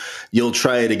saying, you'll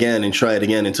try it again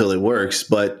until it works.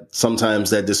 But sometimes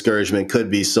that discouragement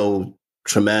could be so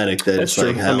traumatic that that's it's true.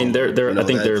 Like hell. I mean, I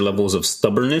think there are levels of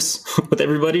stubbornness with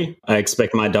everybody. I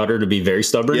expect my daughter to be very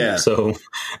stubborn. Yeah. So,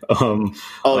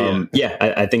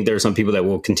 I think there are some people that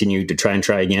will continue to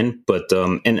try again. But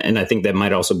and I think that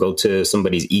might also go to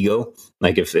somebody's ego.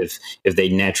 Like if they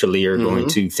naturally are going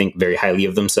to think very highly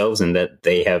of themselves and that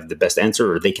they have the best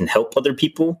answer or they can help other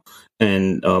people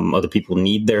and other people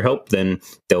need their help, then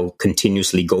they'll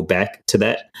continuously go back to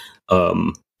that.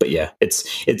 But yeah,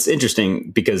 it's interesting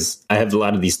because I have a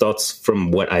lot of these thoughts from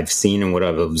what I've seen and what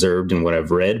I've observed and what I've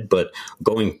read. But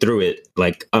going through it,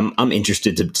 like I'm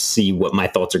interested to see what my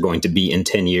thoughts are going to be in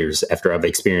 10 years after I've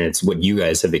experienced what you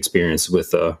guys have experienced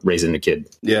with raising a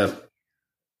kid. Yeah,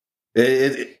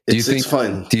 it's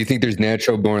fun. Do you think there's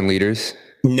natural born leaders?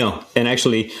 No. And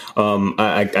actually,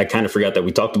 I kind of forgot that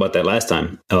we talked about that last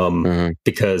time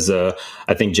because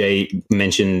I think Jay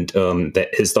mentioned that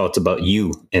his thoughts about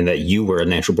you and that you were a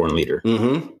natural born leader.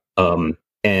 I'll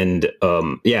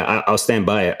stand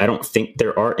by it. I don't think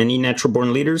there are any natural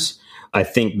born leaders. I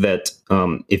think that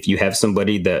if you have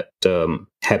somebody that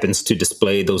happens to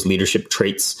display those leadership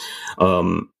traits,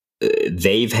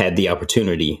 they've had the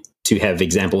opportunity to have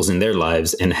examples in their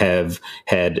lives and have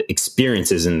had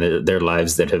experiences in their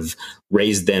lives that have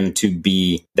raised them to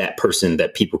be that person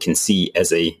that people can see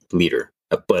as a leader.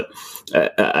 But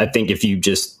I think if you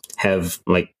just have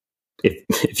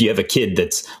if you have a kid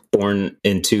that's born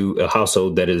into a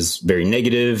household that is very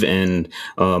negative and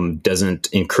doesn't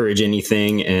encourage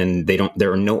anything and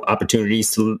there are no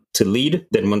opportunities to lead,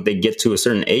 then when they get to a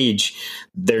certain age,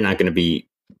 they're not going to be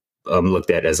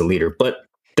looked at as a leader. But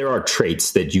there are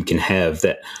traits that you can have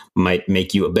that might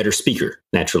make you a better speaker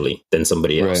naturally than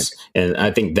somebody else. Right. And I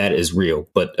think that is real.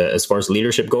 But as far as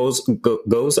leadership goes,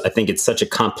 I think it's such a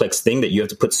complex thing that you have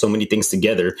to put so many things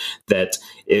together that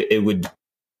it would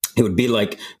be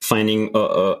like finding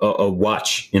a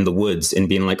watch in the woods and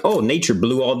being like, oh, nature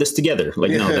blew all this together.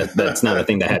 Like, no, that's not a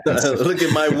thing that happens. Look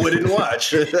at my wooden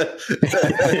watch.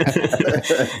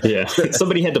 Yeah.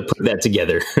 Somebody had to put that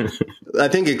together. I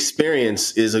think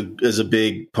experience is a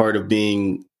big part of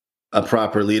being a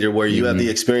proper leader, where you have the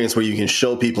experience where you can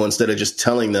show people instead of just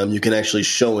telling them. You can actually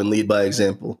show and lead by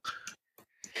example.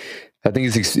 I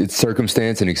think it's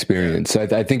circumstance and experience.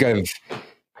 I think I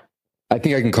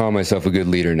can call myself a good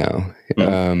leader now.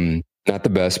 Not the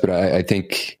best, but I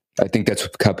think that's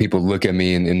how people look at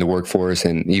me in the workforce,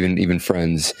 and even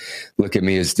friends look at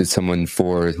me as someone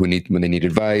when they need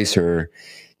advice or,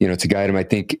 to guide them. I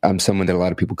think I'm someone that a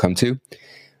lot of people come to.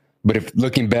 But if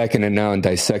looking back in it now and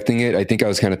dissecting it, I think I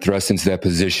was kind of thrust into that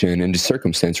position and just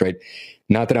circumstance, right?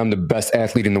 Not that I'm the best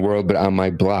athlete in the world, but on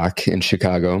my block in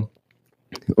Chicago,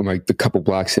 or the couple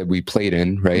blocks that we played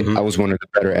in, right? I was one of the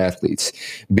better athletes.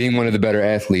 Being one of the better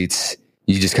athletes,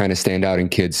 you just kind of stand out and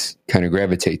kids kind of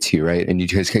gravitate to you, right? And you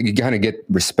kind of get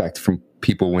respect from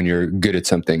people when you're good at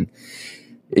something.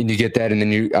 And you get that, and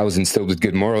then I was instilled with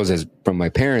good morals from my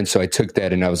parents, so I took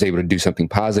that and I was able to do something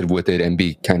positive with it and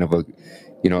be kind of a,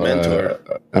 mentor.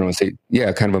 I don't want to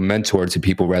say, kind of a mentor to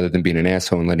people rather than being an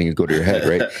asshole and letting it go to your head,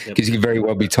 right? Because you can very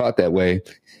well be taught that way.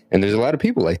 And there's a lot of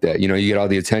people like that. You get all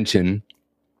the attention,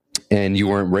 and you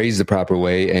weren't raised the proper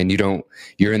way, and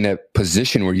you're in that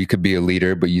position where you could be a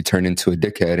leader, but you turn into a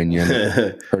dickhead and you end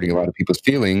up hurting a lot of people's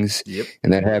feelings. Yep.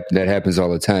 And that happens all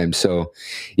the time. So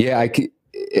yeah,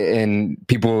 and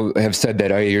people have said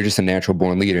that, oh, you're just a natural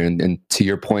born leader. And to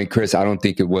your point, Chris, I don't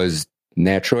think it was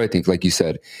natural. I think, like you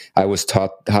said, I was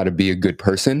taught how to be a good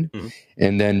person. Mm-hmm.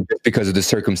 And then because of the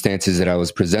circumstances that I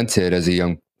was presented as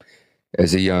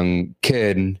a young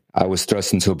kid, I was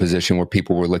thrust into a position where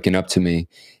people were looking up to me,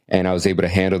 and I was able to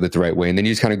handle it the right way. And then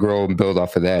you just kind of grow and build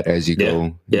off of that as you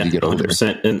go, as you get older.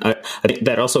 100%. And I think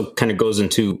that also kind of goes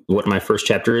into what my first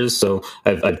chapter is. So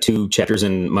I have 2 chapters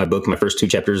in my book. My first 2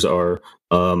 chapters are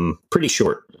pretty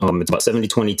short. It's about 70,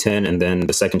 20, 10. And then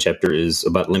the second chapter is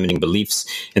about limiting beliefs.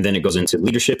 And then it goes into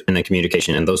leadership and then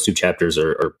communication. And those 2 chapters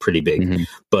are pretty big. Mm-hmm.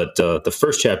 But the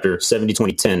first chapter, 70,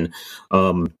 20, 10,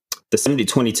 the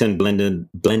 70-20-10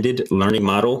 blended learning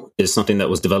model is something that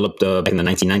was developed back in the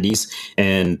 1990s,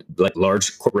 and like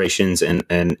large corporations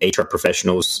and HR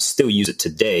professionals still use it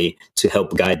today to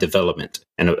help guide development.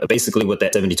 And basically what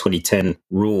that 70-20-10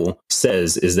 rule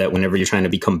says is that whenever you're trying to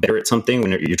become better at something,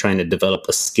 whenever you're trying to develop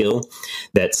a skill,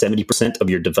 that 70% of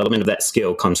your development of that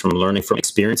skill comes from learning from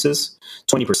experiences,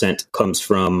 20% comes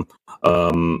from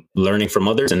learning from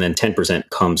others, and then 10%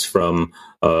 comes from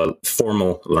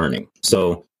formal learning.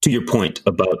 So to your point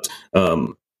about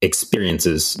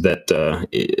experiences,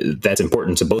 that's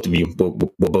important to both of you.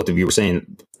 What both of you were saying,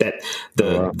 that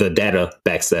the data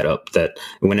backs that up. That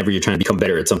whenever you're trying to become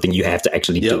better at something, you have to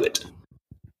actually do it.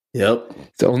 Yep.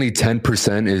 So only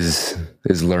 10%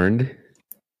 is learned.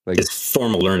 Like it's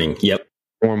formal learning. Yep.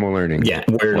 Formal learning. Yeah,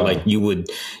 where like you would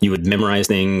memorize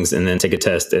things and then take a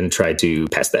test and try to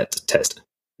pass that test.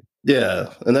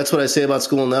 Yeah, and that's what I say about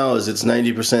school now is it's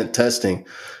 90% testing.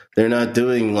 They're not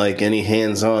doing like any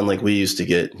hands-on like we used to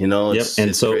get, you know?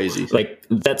 It's so crazy. Like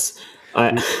that's,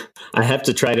 I have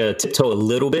to try to tiptoe a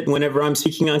little bit whenever I'm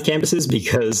speaking on campuses,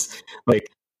 because like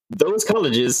those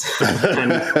colleges,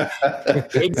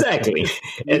 exactly.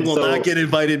 And will not get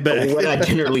invited back. What I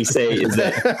generally say is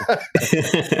that,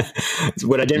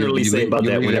 about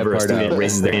that whenever a student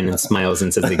raises their hand and smiles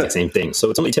and says the same thing. So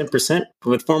it's only 10%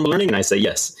 with formal learning, and I say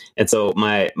yes. And so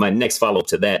my next follow-up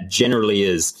to that generally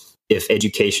is, if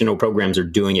educational programs are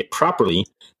doing it properly,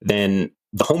 then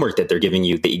the homework that they're giving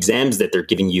you, the exams that they're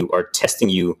giving you are testing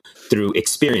you through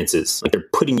experiences. Like they're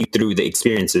putting you through the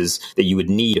experiences that you would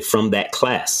need from that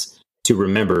class to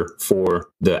remember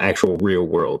for the actual real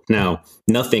world. Now,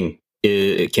 nothing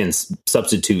can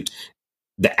substitute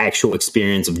the actual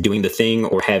experience of doing the thing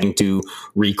or having to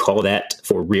recall that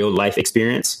for real life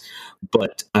experience.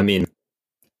 But I mean,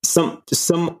 some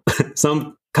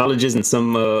colleges and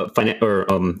some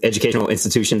educational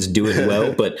institutions do it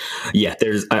well, but yeah,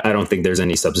 I don't think there's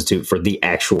any substitute for the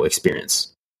actual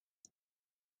experience.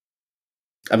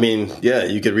 I mean, yeah,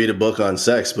 you could read a book on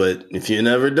sex, but if you've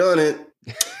never done it.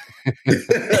 I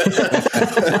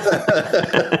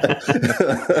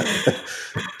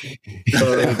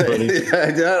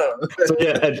know. So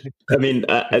yeah, I mean,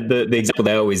 the example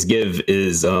that I always give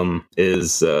is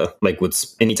like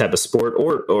with any type of sport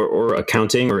or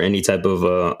accounting or any type of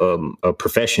a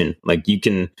profession. Like you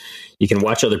can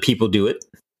watch other people do it,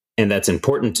 and that's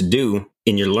important to do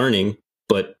in your learning.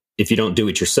 But if you don't do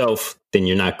it yourself, then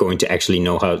you're not going to actually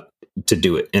know how to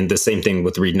do it. And the same thing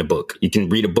with reading a book. You can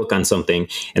read a book on something,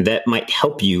 and that might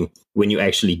help you when you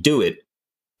actually do it.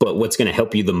 But what's going to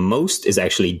help you the most is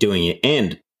actually doing it.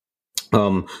 And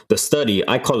the study,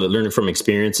 I call it learning from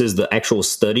experiences. The actual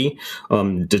study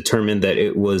determined that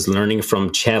it was learning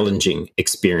from challenging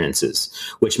experiences,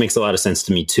 which makes a lot of sense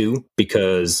to me too,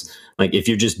 because like if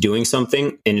you're just doing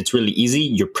something and it's really easy,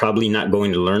 you're probably not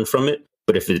going to learn from it.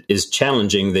 But if it is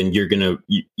challenging, then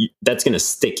that's gonna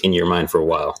stick in your mind for a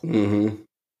while. Mm-hmm.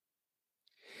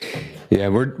 Yeah,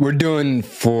 we're doing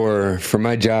for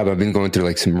my job. I've been going through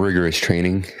like some rigorous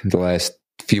training the last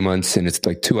few months, and it's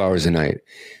like 2 hours a night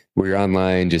where you're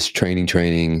online just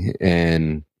training,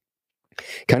 and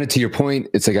kind of to your point,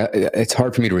 it's like it's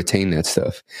hard for me to retain that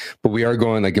stuff. But we are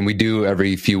going and we do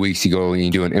every few weeks. You go and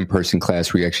you do an in-person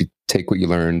class where you actually take what you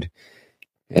learned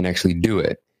and actually do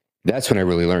it. That's when I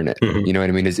really learn it. Mm-hmm. You know what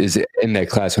I mean? Is in that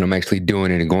class when I'm actually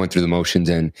doing it and going through the motions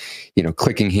and,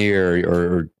 clicking here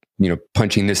or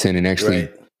punching this in and actually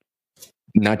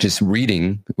not just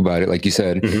reading about it. Like you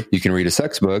said, mm-hmm. You can read a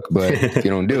sex book, but if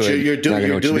you don't do it, you're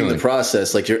doing the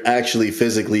process. Like you're actually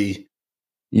physically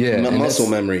muscle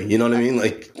memory. You know what I mean?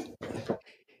 Like,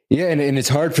 yeah. And it's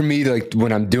hard for me to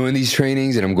when I'm doing these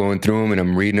trainings and I'm going through them and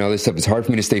I'm reading all this stuff, it's hard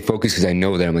for me to stay focused because I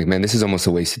know that I'm like, man, this is almost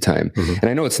a waste of time. Mm-hmm. And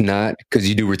I know it's not, because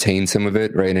you do retain some of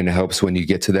it. Right. And it helps when you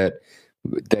get to that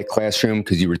classroom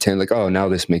because you retain oh, now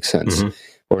this makes sense.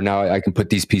 Mm-hmm. or now I can put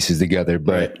these pieces together.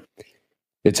 But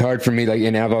it's hard for me. Like,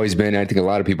 and I've always been, I think a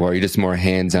lot of people are, you're just more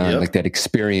hands-on. Like that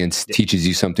experience teaches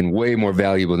you something way more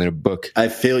valuable than a book. I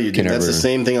feel you, dude. That's the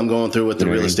same thing I'm going through with the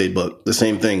real estate book. The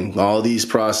same thing. All these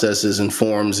processes and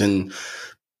forms and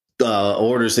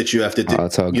orders that you have to do. Oh,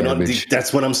 it's all garbage.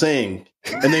 That's what I'm saying.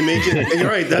 And they make it. You're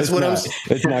right. That's what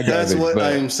it's not garbage,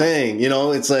 I'm saying. You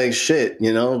know, it's like shit.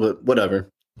 You know, but whatever.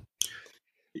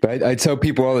 But I tell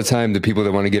people all the time, the people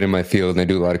that want to get in my field, and I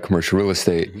do a lot of commercial real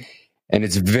estate, and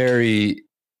it's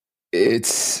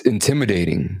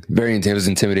intimidating. It was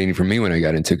intimidating for me when I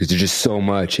got into it because there's just so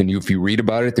much. And if you read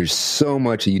about it, there's so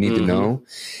much that you need to know.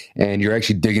 And you're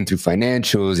actually digging through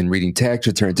financials and reading tax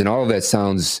returns, and all of that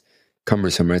sounds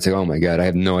cumbersome. Right? It's like, oh my God, I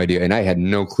have no idea. And I had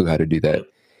no clue how to do that.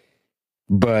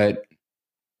 But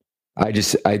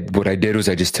what I did was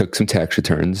I just took some tax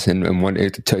returns, and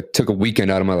it took a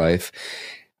weekend out of my life.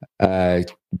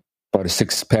 Bought a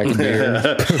 6-pack of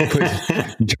beer,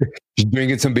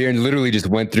 drinking some beer, and literally just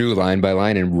went through line by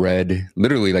line and read,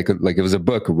 literally like it was a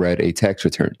book, read a tax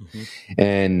return,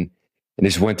 and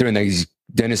just went through, and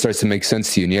then it starts to make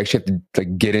sense to you, and you actually have to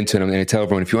like get into it. And I tell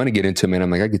everyone, if you want to get into it, man,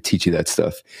 I'm like, I could teach you that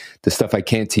stuff. The stuff I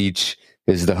can't teach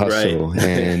is the hustle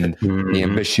and the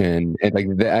ambition, and like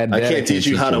that. I can't teach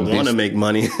you how to want to make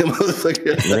money.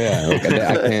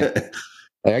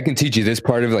 I can teach you this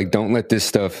part of it. Like, don't let this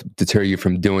stuff deter you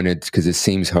from doing it because it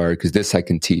seems hard, because this I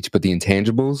can teach. But the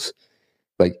intangibles,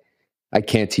 like, I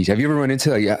can't teach. Have you ever run into,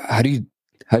 like, how do you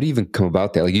even come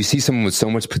about that? Like, you see someone with so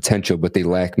much potential, but they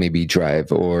lack maybe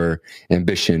drive or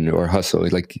ambition or hustle.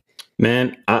 Like,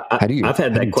 man, I've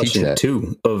had that question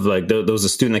too. Of like, there was a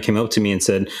student that came up to me and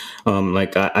said,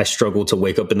 like, I struggle to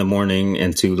wake up in the morning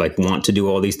and to like want to do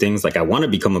all these things. Like, I want to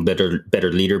become a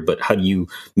better leader, but how do you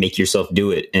make yourself do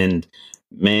it? And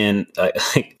man, I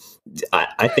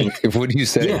think. What do you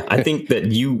say? Yeah, I think that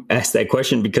you asked that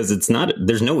question because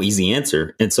there's no easy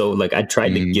answer. And so like I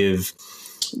tried to give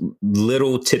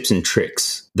little tips and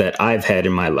tricks that I've had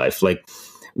in my life. Like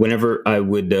whenever I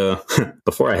would,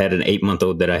 before I had an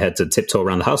 8-month-old that I had to tiptoe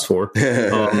around the house for,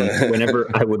 whenever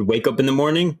I would wake up in the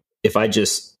morning, if I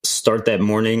just start that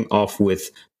morning off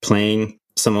with playing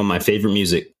some of my favorite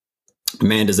music,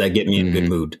 man, does that get me in a good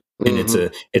mood. And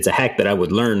it's a hack that I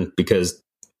would learn because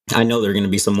I know there are going to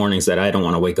be some mornings that I don't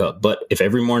want to wake up. But if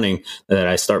every morning that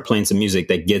I start playing some music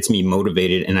that gets me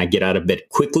motivated and I get out of bed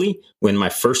quickly when my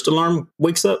first alarm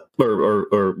wakes up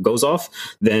or goes off,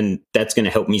 then that's going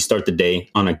to help me start the day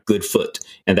on a good foot.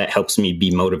 And that helps me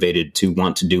be motivated to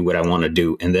want to do what I want to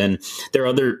do. And then there are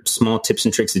other small tips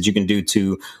and tricks that you can do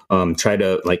to try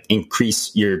to like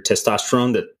increase your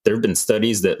testosterone. That there have been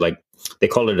studies that like they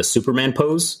call it a Superman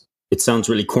pose. It sounds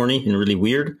really corny and really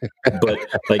weird, but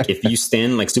like if you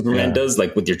stand like Superman does,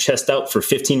 like with your chest out for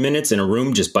 15 minutes in a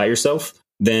room just by yourself,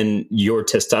 then your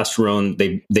testosterone,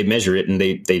 they measure it and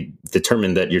they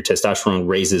determine that your testosterone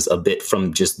raises a bit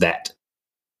from just that.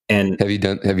 And have you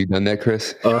done that,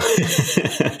 Chris?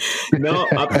 No,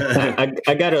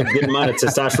 I got a good amount of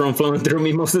testosterone flowing through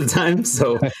me most of the time,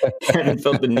 so I haven't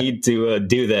felt the need to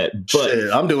do that. But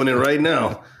shit, I'm doing it right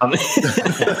now.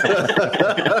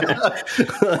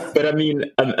 But I mean,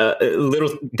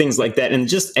 little things like that, and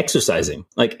just exercising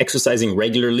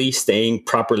regularly, staying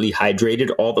properly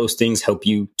hydrated. All those things help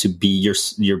you to be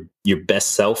your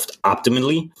best self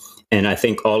optimally, and I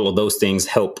think all of those things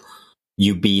help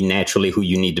you be naturally who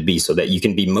you need to be so that you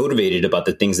can be motivated about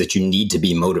the things that you need to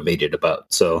be motivated about.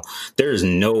 So there is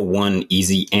no one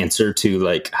easy answer to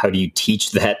like, how do you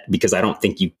teach that? Because I don't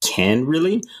think you can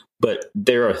really, but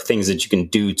there are things that you can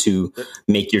do to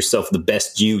make yourself the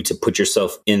best you, to put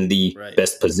yourself in the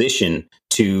best position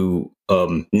to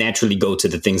naturally go to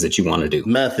the things that you want to do.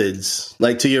 Methods,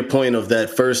 like to your point of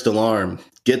that first alarm,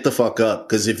 get the fuck up.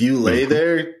 Because if you lay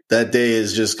there, that day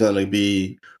is just going to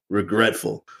be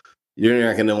regretful. You're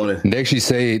not going to want to. They actually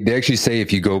say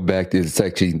if you go back, it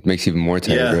actually makes you even more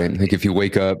tired, right? Like if you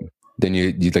wake up, then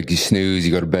you snooze,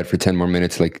 you go to bed for 10 more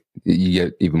minutes, like you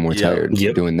get even more tired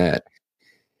doing that.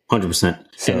 100%.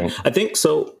 So and I think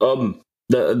so.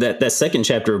 That second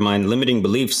chapter of mine, limiting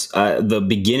beliefs, the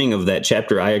beginning of that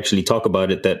chapter, I actually talk about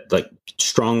it, that like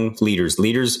strong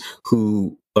leaders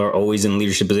who are always in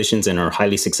leadership positions and are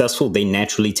highly successful, they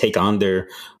naturally take on their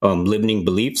limiting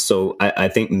beliefs. So I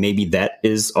think maybe that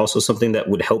is also something that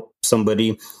would help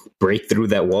somebody break through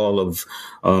that wall of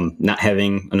not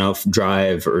having enough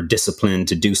drive or discipline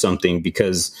to do something.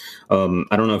 Because I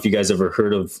don't know if you guys ever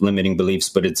heard of limiting beliefs,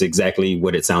 but it's exactly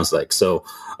what it sounds like. So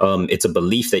it's a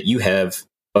belief that you have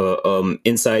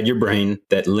inside your brain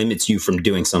that limits you from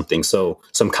doing something. So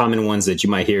some common ones that you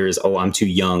might hear is, oh, I'm too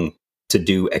young to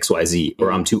do XYZ,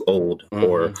 or I'm too old,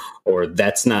 or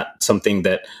that's not something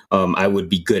that I would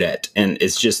be good at. And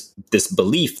it's just this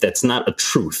belief that's not a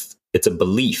truth. It's a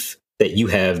belief that you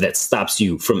have that stops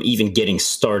you from even getting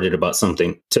started about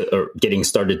something or getting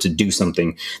started to do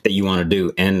something that you want to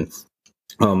do. And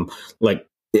like,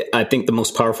 I think the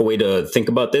most powerful way to think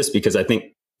about this, because I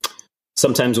think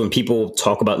sometimes when people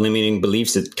talk about limiting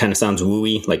beliefs, it kind of sounds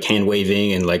wooey, like hand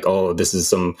waving and like, oh, this is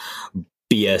some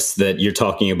BS that you're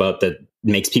talking about that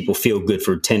makes people feel good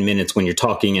for 10 minutes when you're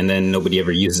talking and then nobody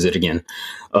ever uses it again.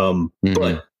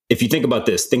 But if you think about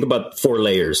this, think about 4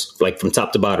 layers, like from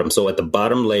top to bottom. So at the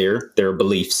bottom layer, there are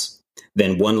beliefs.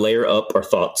 Then 1 layer up are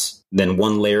thoughts. Then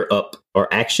 1 layer up are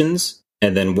actions.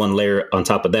 And then 1 layer on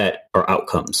top of that are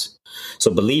outcomes.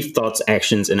 So belief, thoughts,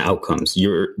 actions, and outcomes.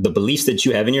 The beliefs that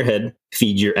you have in your head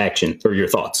feed your action, or your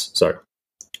thoughts. Sorry.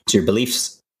 So your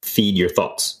beliefs feed your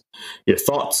thoughts. Your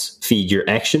thoughts feed your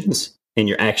actions, and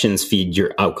your actions feed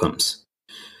your outcomes.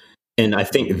 And I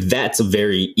think that's a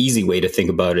very easy way to think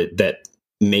about it, that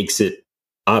makes it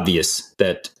obvious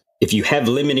that if you have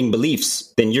limiting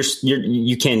beliefs, then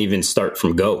you can't even start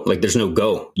from go. Like there's no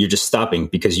go. You're just stopping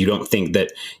because you don't think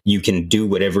that you can do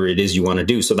whatever it is you want to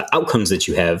do. So the outcomes that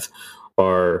you have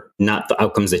are not the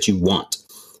outcomes that you want.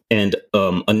 And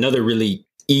another really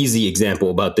easy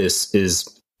example about this is,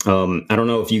 I don't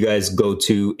know if you guys go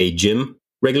to a gym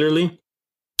regularly,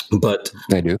 but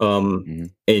I do.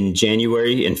 In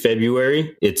January and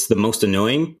February, it's the most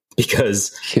annoying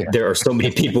because there are so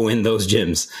many people in those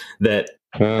gyms that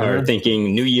are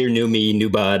thinking, new year, new me, new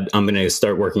bod, I'm going to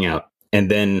start working out.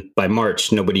 And then by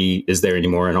March, nobody is there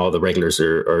anymore. And all the regulars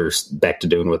are back to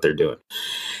doing what they're doing.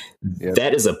 Yep.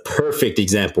 That is a perfect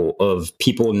example of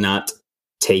people not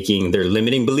taking their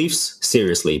limiting beliefs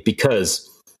seriously, because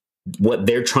what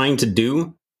they're trying to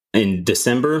do in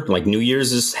December, like New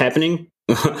Year's is happening,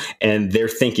 and they're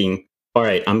thinking, all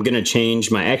right, I'm going to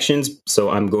change my actions. So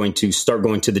I'm going to start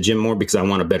going to the gym more because I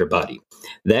want a better body.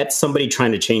 That's somebody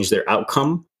trying to change their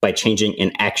outcome by changing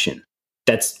an action.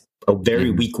 That's a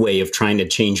very weak way of trying to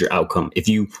change your outcome. If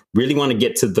you really want to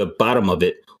get to the bottom of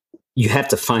it, you have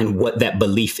to find what that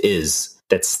belief is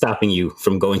that's stopping you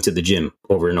from going to the gym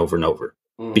over and over and over.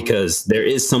 Because there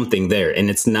is something there, and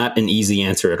it's not an easy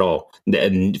answer at all.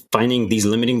 And finding these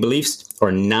limiting beliefs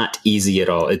are not easy at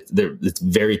all. It's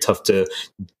very tough to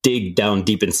dig down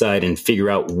deep inside and figure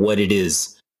out what it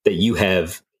is that you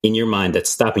have in your mind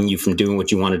that's stopping you from doing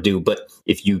what you want to do. But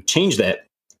if you change that,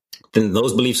 then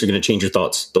those beliefs are going to change your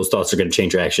thoughts. Those thoughts are going to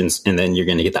change your actions, and then you're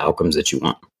going to get the outcomes that you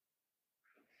want.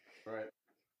 Right.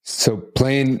 So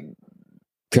playing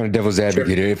kind of devil's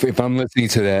advocate, if I'm listening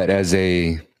to that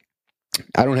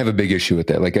I don't have a big issue with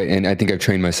that. Like, and I think I've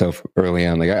trained myself early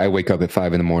on. Like, I wake up at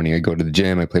 5 a.m. I go to the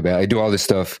gym. I play I do all this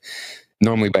stuff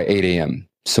normally by 8 a.m.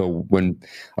 So when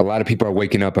a lot of people are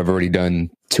waking up, I've already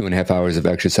done 2.5 hours of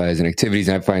exercise and activities,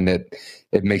 and I find that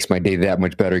it makes my day that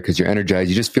much better because you're energized.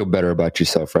 You just feel better about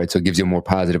yourself, right? So it gives you a more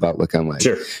positive outlook on life.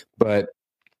 Sure. But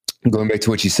going back to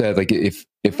what you said, like if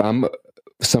I'm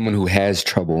someone who has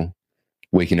trouble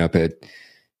waking up at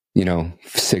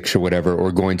 6 or whatever,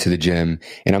 or going to the gym,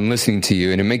 and I'm listening to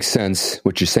you and it makes sense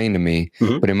what you're saying to me,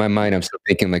 but in my mind, I'm still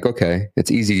thinking like, okay,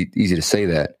 it's easy to say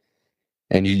that.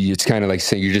 And it's kind of like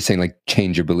saying, you're just saying like,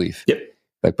 change your belief. Yep.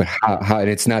 Like, but how, and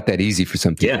it's not that easy for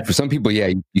some people. Yeah. For some people,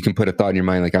 you can put a thought in your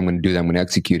mind, like, I'm going to do that, I'm going to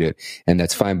execute it, and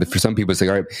that's fine. But for some people, it's like,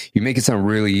 all right, you make it sound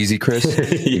really easy, Chris.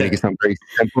 You make it sound very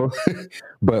simple.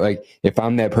 But like, if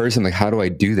I'm that person, like, how do I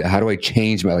do that? How do I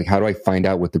change how do I find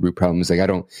out what the root problem is? Like,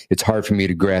 it's hard for me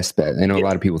to grasp that. I know a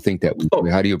lot of people think that.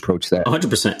 How do you approach that?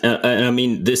 100%. And I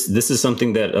mean, this is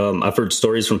something that I've heard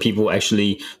stories from people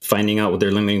actually finding out what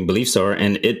their limiting beliefs are.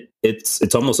 And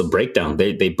it's almost a breakdown.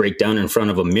 They break down in front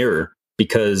of a mirror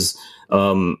because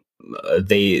they've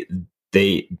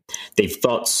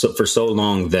thought for so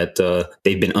long that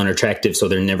they've been unattractive, so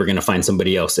they're never going to find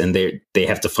somebody else, and they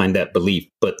have to find that belief.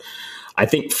 But I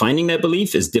think finding that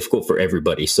belief is difficult for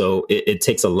everybody. So it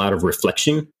takes a lot of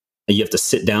reflection. You have to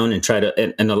sit down and try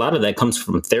to, and a lot of that comes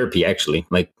from therapy, actually,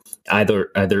 like either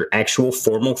actual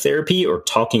formal therapy or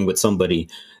talking with somebody.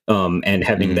 And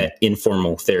having that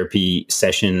informal therapy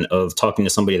session of talking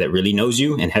to somebody that really knows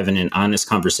you and having an honest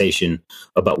conversation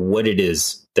about what it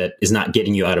is that is not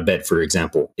getting you out of bed, for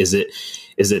example. Is it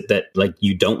that like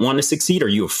you don't want to succeed? Are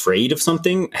you afraid of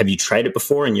something? Have you tried it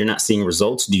before and you're not seeing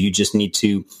results? Do you just need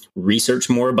to research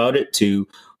more about it to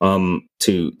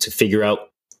figure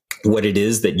out what it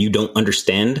is that you don't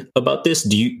understand about this?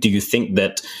 Do you think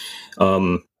that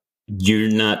you're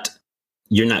not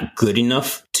good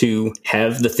enough to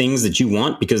have the things that you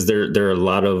want, because there are a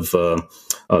lot of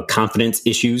confidence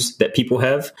issues that people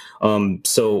have.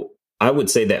 So I would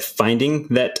say that finding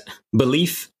that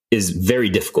belief is very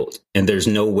difficult, and there's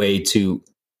no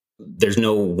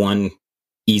one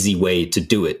easy way to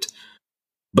do it.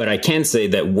 But I can say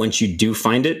that once you do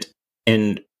find it,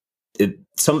 and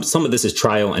some of this is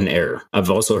trial and error. I've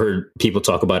also heard people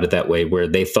talk about it that way, where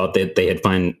they thought that they had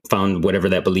found whatever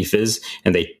that belief is,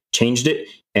 and they changed it,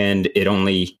 and it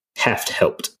only half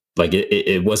helped. Like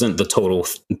it wasn't the total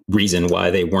reason why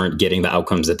they weren't getting the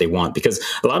outcomes that they want, because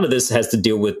a lot of this has to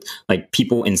deal with like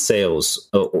people in sales,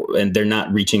 and they're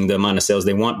not reaching the amount of sales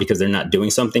they want because they're not doing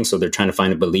something. So they're trying to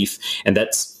find a belief, and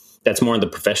that's more on the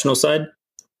professional side.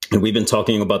 And we've been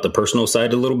talking about the personal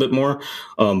side a little bit more.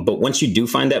 But once you do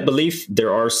find that belief,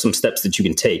 there are some steps that you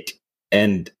can take.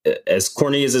 And as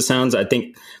corny as it sounds, I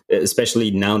think,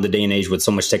 especially now in the day and age with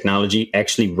so much technology,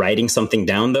 actually writing something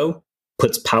down, though,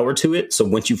 puts power to it. So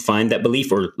once you find that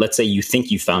belief, or let's say you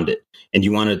think you found it and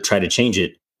you want to try to change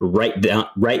it, write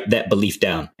that belief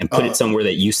down and put it somewhere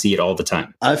that you see it all the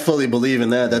time. I fully believe in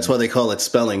that. That's why they call it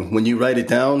spelling. When you write it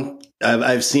down,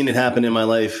 I've seen it happen in my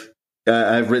life.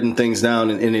 I've written things down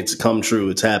and it's come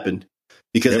true. It's happened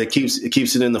because it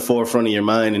keeps it in the forefront of your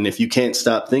mind. And if you can't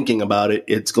stop thinking about it,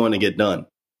 it's going to get done.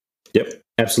 Yep.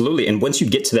 Absolutely. And once you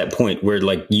get to that point where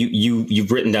like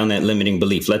you've written down that limiting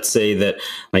belief, let's say that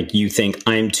like you think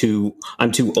I'm too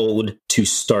old to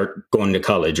start going to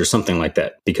college or something like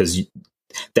that, because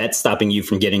that's stopping you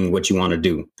from getting what you want to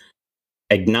do.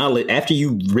 Acknowledge, after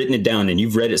you've written it down and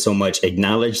you've read it so much,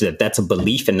 acknowledge that that's a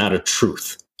belief and not a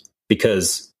truth,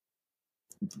 because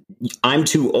I'm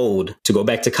too old to go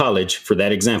back to college, for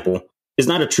that example, is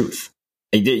not a truth.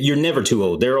 You're never too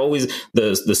old. There are always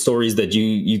the stories that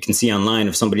you can see online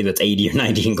of somebody that's 80 or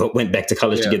 90 and went back to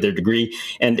college to get their degree.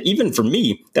 And even for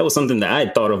me, that was something that I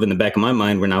had thought of in the back of my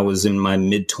mind when I was in my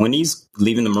mid-20s,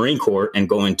 leaving the Marine Corps and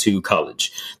going to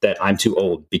college, that I'm too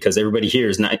old because everybody here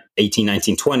is 18,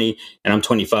 19, 20, and I'm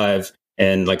 25.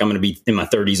 And like I'm going to be in my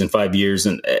 30s in 5 years.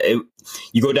 And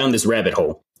you go down this rabbit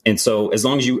hole. And so as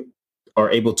long as you are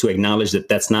able to acknowledge that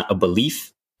that's not a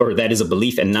belief, or that is a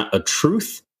belief and not a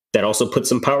truth, that also puts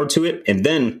some power to it, and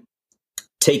then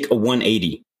take a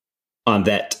 180 on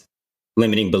that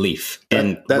limiting belief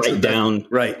and write down.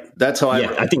 Right. That's how I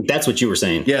wrote it. I think that's what you were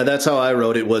saying. Yeah, that's how I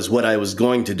wrote it, was what I was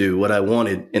going to do, what I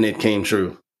wanted, and it came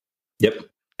true. Yep.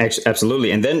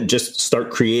 Absolutely. And then just start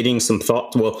creating some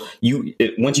thought. Well,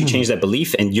 once you change that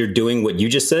belief and you're doing what you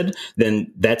just said,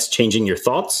 then that's changing your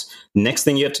thoughts. Next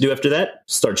thing you have to do after that,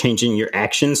 start changing your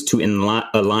actions to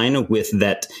align with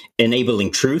that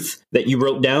enabling truth that you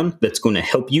wrote down that's going to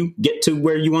help you get to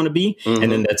where you want to be. Mm-hmm.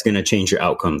 And then that's going to change your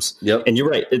outcomes. Yep. And you're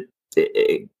right.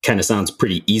 It kind of sounds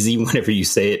pretty easy whenever you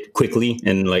say it quickly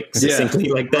and like succinctly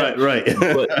like that. Right.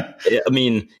 But I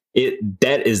mean,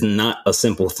 that is not a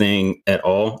simple thing at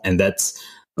all. And that's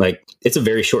like, it's a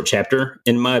very short chapter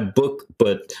in my book,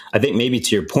 but I think maybe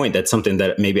to your point, that's something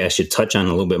that maybe I should touch on a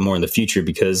little bit more in the future,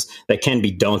 because that can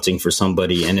be daunting for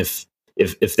somebody. And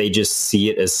if they just see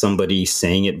it as somebody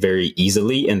saying it very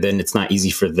easily, and then it's not easy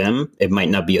for them, it might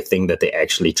not be a thing that they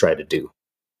actually try to do.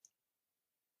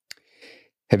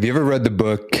 Have you ever read the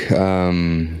book,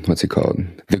 what's it called?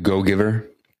 The Go-Giver?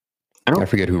 I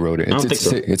forget who wrote it.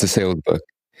 It's a sales book.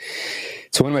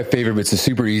 It's one of my favorite, but it's a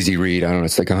super easy read. I don't know.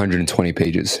 It's like 120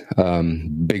 pages.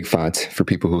 Big font for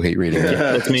people who hate reading. Yeah,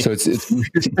 that's me. So it's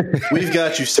we've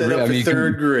got you set up for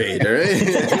third grade, all right?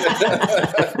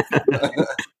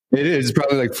 It is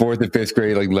probably like fourth or fifth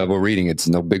grade, like level reading. It's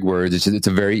no big words. It's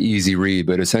a very easy read,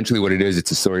 but essentially what it is,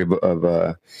 it's a story of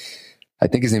I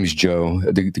think his name is Joe,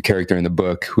 the character in the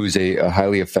book, who's a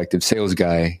highly effective sales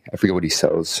guy. I forget what he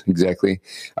sells exactly.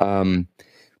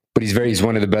 But he's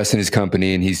one of the best in his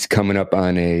company, and he's coming up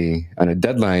on a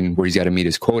deadline where he's got to meet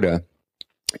his quota,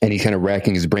 and he's kind of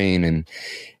racking his brain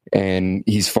and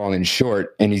he's falling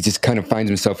short, and he just kind of finds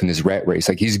himself in this rat race.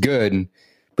 Like, he's good,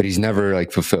 but he's never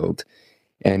like fulfilled.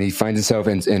 And he finds himself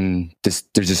and there's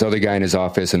this other guy in his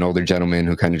office, an older gentleman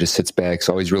who kind of just sits back, is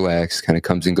always relaxed, kind of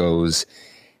comes and goes.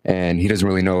 And he doesn't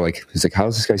really know, like, he's like, how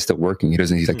is this guy still working? He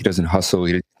doesn't hustle.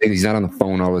 He's not on the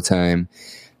phone all the time.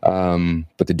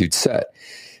 But the dude's set.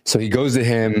 So he goes to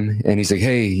him and he's like,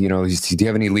 hey, do you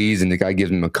have any leads? And the guy gives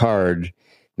him a card. And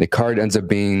the card ends up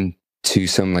being to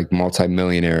some like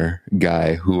multimillionaire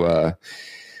guy who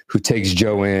takes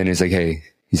Joe in and is like, hey,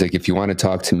 he's like, if you want to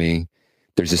talk to me,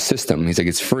 there's a system. He's like,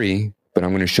 it's free, but I'm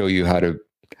going to show you how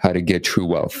to get true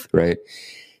wealth. Right.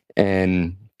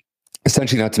 And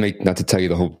essentially, not to tell you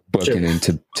the whole book, sure, and then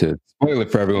to spoil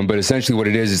it for everyone, but essentially what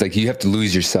it is like you have to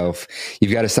lose yourself.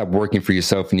 You've got to stop working for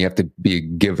yourself, and you have to be a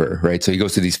giver, right? So he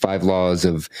goes through these 5 laws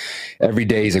of every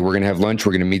day. He's like, we're going to have lunch,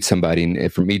 we're going to meet somebody,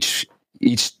 and from each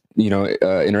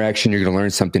interaction, you're going to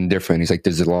learn something different. He's like,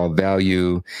 there's a law of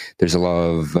value, there's a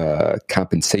law of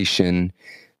compensation,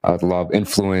 the law of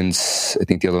influence. I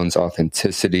think the other one's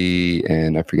authenticity,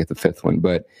 and I forget the fifth one.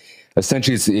 But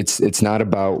essentially, it's not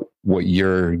about what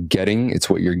you're getting; it's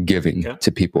what you're giving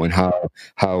to people, and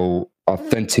how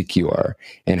authentic you are,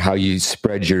 and how you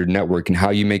spread your network, and how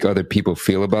you make other people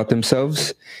feel about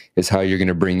themselves is how you're going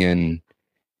to bring in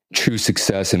true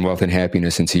success and wealth and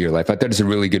happiness into your life. I thought it's a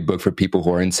really good book for people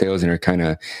who are in sales and are kind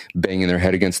of banging their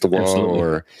head against the wall. Absolutely.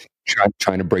 Or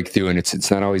trying to break through. And it's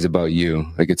not always about you.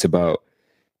 Like, it's about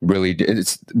really,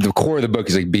 it's the core of the book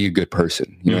is like, be a good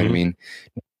person. You know what I mean?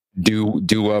 Do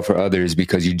well for others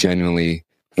because you genuinely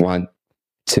want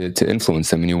to influence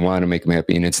them and you want to make them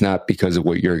happy. And it's not because of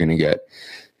what you're going to get.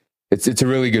 It's a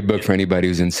really good book for anybody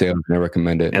who's in sales, and I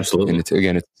recommend it. Absolutely.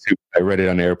 And I read it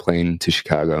on an airplane to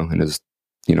Chicago, and it was,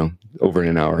 over in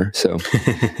an hour. So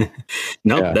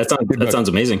that sounds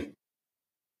amazing.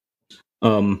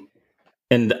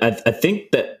 And I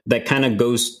think that kind of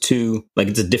goes to, like,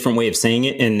 it's a different way of saying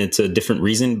it and it's a different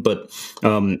reason. But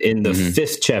in the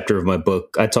fifth chapter of my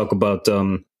book, I talk about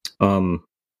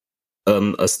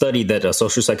a study that a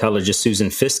social psychologist, Susan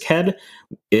Fisk, had,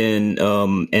 and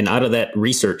out of that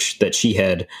research that she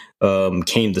had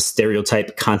came the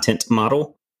stereotype content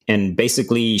model. And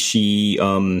basically, she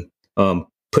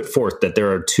put forth that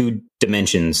there are two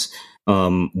dimensions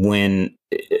when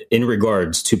in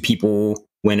regards to people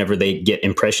whenever they get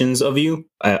impressions of you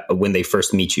when they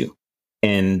first meet you.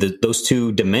 And those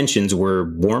two dimensions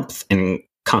were warmth and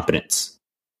competence.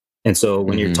 And so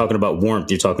when you're talking about warmth,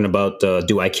 you're talking about,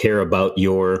 do I care about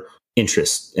your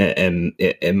interests? Am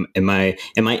I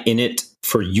in it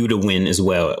for you to win as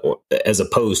well, or, as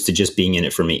opposed to just being in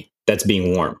it for me? That's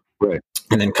being warm. Right.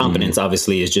 And then competence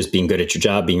obviously is just being good at your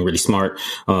job, being really smart,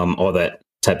 all that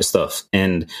type of stuff.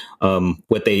 And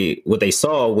what they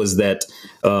saw was that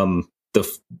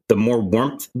the more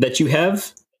warmth that you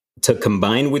have to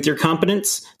combine with your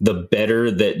competence, the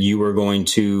better that you are going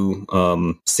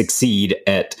to succeed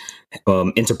at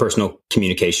interpersonal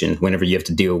communication whenever you have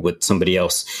to deal with somebody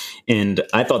else. And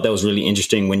I thought that was really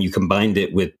interesting when you combined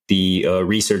it with the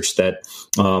research that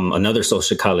another social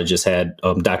psychologist had,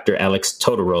 Dr. Alex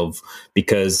Todorov,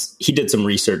 because he did some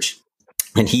research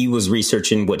and he was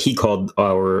researching what he called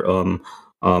our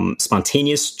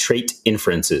spontaneous trait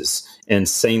inferences. And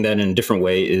saying that in a different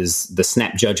way is the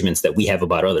snap judgments that we have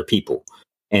about other people.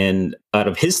 And out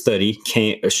of his study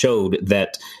showed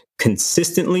that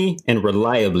consistently and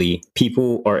reliably,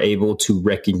 people are able to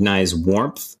recognize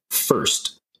warmth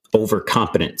first over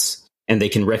competence. And they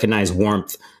can recognize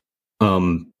warmth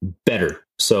better.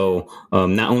 So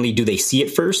not only do they see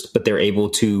it first, but they're able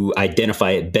to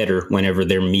identify it better whenever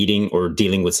they're meeting or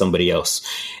dealing with somebody else.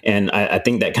 And I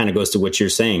think that kind of goes to what you're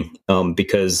saying,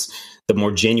 because the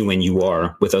more genuine you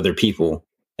are with other people,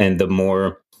 and the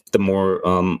more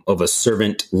of a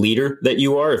servant leader that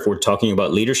you are, if we're talking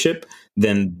about leadership,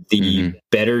 then the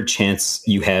better chance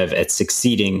you have at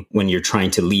succeeding when you're trying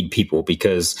to lead people.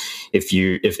 Because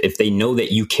if they know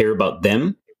that you care about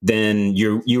them, then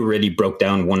you already broke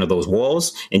down one of those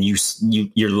walls, and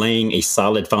you're laying a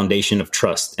solid foundation of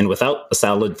trust. And without a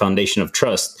solid foundation of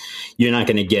trust, you're not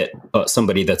going to get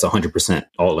somebody that's 100%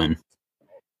 all in.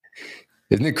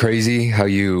 Isn't it crazy how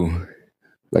you,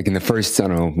 like, in the first, I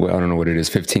don't know what it is,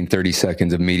 15, 30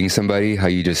 seconds of meeting somebody, how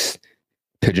you just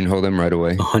pigeonhole them right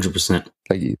away?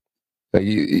 100%.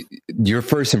 Your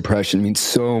first impression means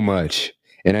so much.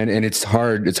 And it's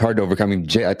hard to overcome. I mean,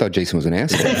 I thought Jason was an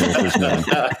asshole.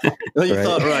 No, you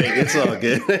thought right. It's all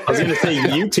good. I was going to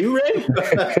say, you too, Ray?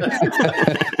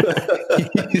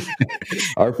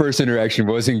 Our first interaction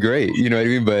wasn't great. You know what I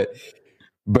mean?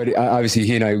 But obviously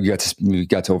he and I, we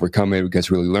got to overcome it. We got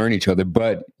to really learn each other.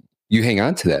 But you hang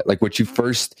on to that, like what you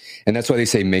first, and that's why they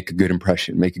say make a good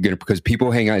impression, because people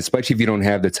hang on, especially if you don't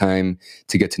have the time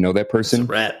to get to know that person. It's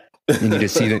a rat. And you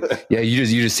just see them, you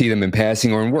just see them in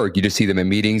passing or in work. You just see them in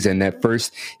meetings, and that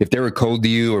first, if they were cold to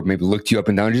you or maybe looked you up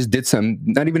and down, just did something,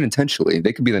 not even intentionally.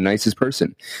 They could be the nicest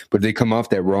person, but if they come off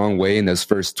that wrong way in those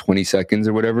first 20 seconds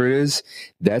or whatever it is,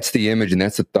 that's the image and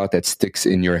that's the thought that sticks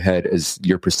in your head as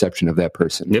your perception of that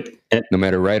person. Yep. No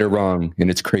matter right or wrong, and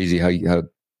it's crazy how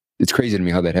it's crazy to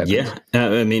me how that happens. Yeah,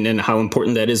 I mean, and how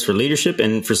important that is for leadership.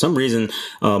 And for some reason,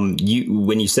 when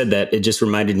you said that, it just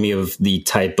reminded me of the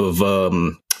type of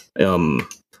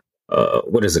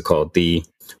what is it called?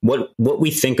 What we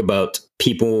think about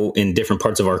people in different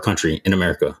parts of our country in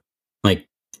America, like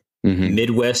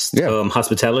Midwest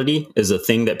hospitality is a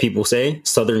thing that people say.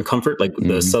 Southern comfort, like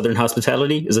the Southern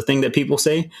hospitality, is a thing that people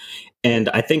say. And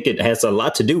I think it has a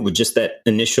lot to do with just that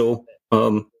initial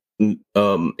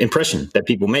impression that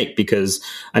people make, because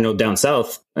I know down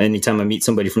south, anytime I meet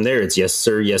somebody from there, it's yes,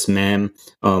 sir, yes, ma'am.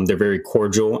 They're very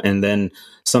cordial. And then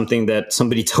something that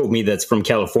somebody told me that's from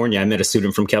California, I met a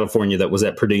student from California that was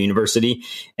at Purdue University,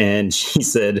 and she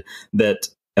said that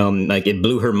like it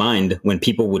blew her mind when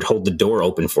people would hold the door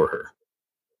open for her.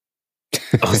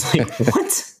 I was like,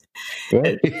 what?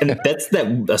 And that's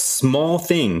a small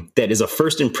thing that is a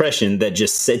first impression that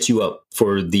just sets you up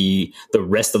for the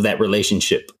rest of that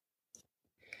relationship.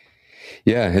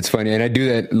 Yeah, it's funny. And I do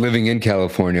that living in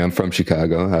California. I'm from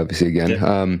Chicago, obviously,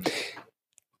 again.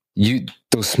 Yeah.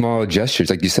 Those small gestures,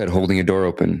 like you said, holding a door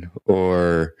open,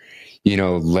 or,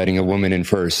 letting a woman in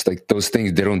first, like those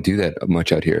things, they don't do that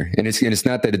much out here. And it's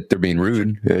not that they're being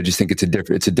rude. I just think it's a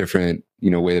different,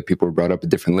 way that people were brought up, a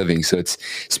different living. So it's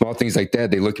small things like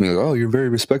that. They look at me like, oh, you're very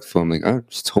respectful. I'm like, I'm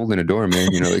just holding a door, man.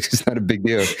 It's not a big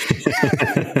deal.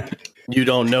 You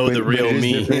don't know the real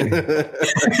me.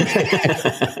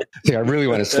 Yeah, I really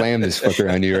want to slam this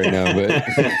fucker on you right now, but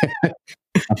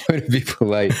I'm going to be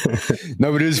polite.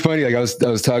 No, but it was funny. Like I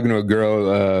was talking to a girl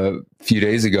a few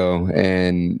days ago,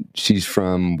 and she's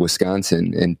from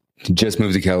Wisconsin and just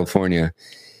moved to California,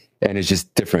 and it's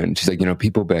just different. She's like,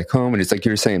 people back home, and it's like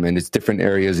you were saying, man, it's different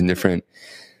areas and different,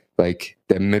 like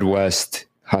the Midwest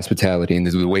hospitality and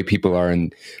the way people are,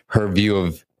 and her view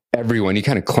of everyone. You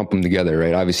kind of clump them together,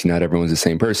 right? Obviously, not everyone's the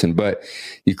same person, but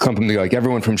you clump them together. Like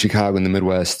everyone from Chicago and the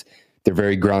Midwest, they're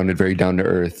very grounded, very down to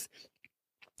earth,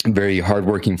 very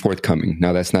hardworking, forthcoming.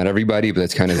 Now that's not everybody, but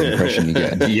that's kind of the impression you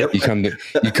get. Yep. You come to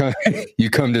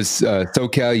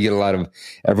SoCal, you get a lot of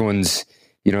everyone's.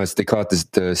 They call it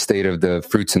the state of the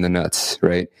fruits and the nuts,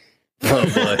 right? Oh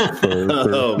boy!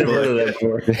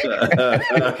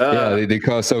 Yeah, they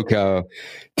call SoCal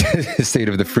the state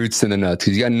of the fruits and the nuts,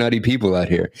 because you got nutty people out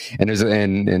here, and there's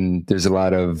a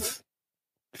lot of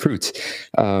fruits,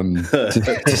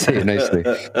 to say it nicely,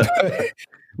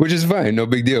 which is fine, no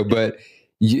big deal. But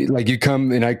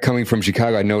coming from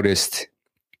Chicago, I noticed,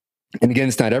 and again,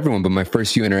 it's not everyone, but my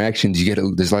first few interactions,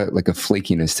 there's like a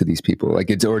flakiness to these people. Like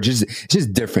it's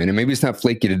just different. And maybe it's not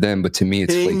flaky to them, but to me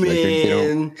it's flaky.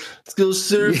 Man, like let's go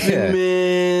surfing,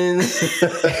 man.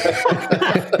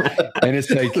 And it's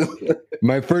like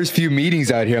my first few meetings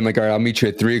out here, I'm like, all right, I'll meet you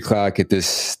at 3:00 at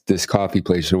this coffee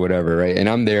place or whatever. Right. And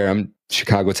I'm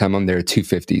Chicago time. I'm there at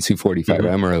 2:50, 2:45. Mm-hmm.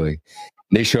 Right? I'm early.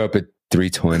 They show up at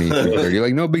 3:20, 3:30. You're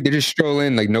like, no big, they just stroll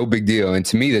in, like no big deal. And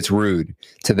to me, that's rude.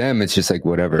 To them, it's just like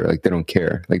whatever. Like they don't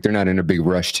care. Like they're not in a big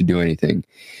rush to do anything.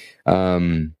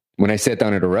 When I sat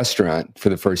down at a restaurant for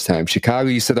the first time, Chicago,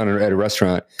 you sit down at a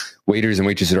restaurant, waiters and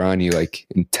waitresses are on you like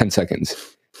in 10 seconds.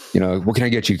 What can I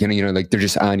get you? Like they're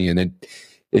just on you, and then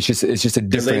it's just a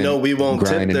different. Because they know we won't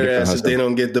tip their ass if they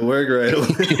don't get the work right away.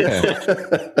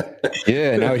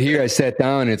 Yeah. And out here, I sat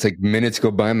down, and it's like minutes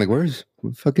go by. I'm like, where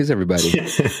the fuck is everybody?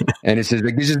 And it's just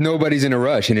like there's just nobody's in a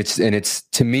rush, and it's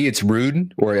to me it's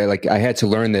rude, or like I had to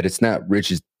learn that it's not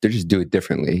rich. They just do it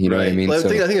differently. You know what I mean? Well, I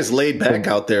think it's laid back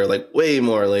out there, like way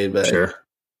more laid back. Sure.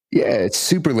 Yeah, it's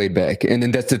super laid back, and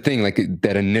then that's the thing. Like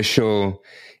that initial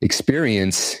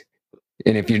experience.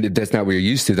 And if that's not what you're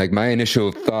used to, like my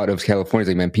initial thought of California is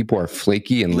like, man, people are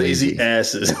flaky and lazy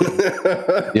asses.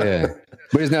 Yeah,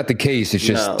 but it's not the case. It's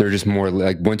just they're just more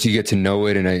like once you get to know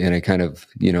it, and I kind of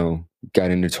got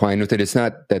intertwined with it. It's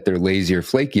not that they're lazy or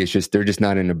flaky. It's just they're just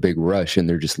not in a big rush, and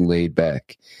they're just laid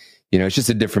back. It's just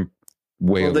a different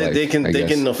way of life. They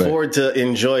can afford to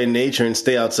enjoy nature and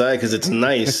stay outside because it's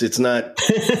nice. It's not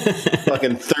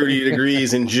fucking 30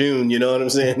 degrees in June. You know what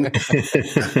I'm saying?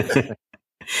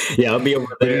 Yeah, I'll be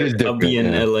over there. I'll be in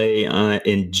LA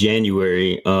in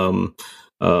January.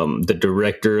 The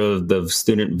director of the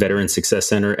Student Veteran Success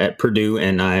Center at Purdue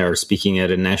and I are speaking at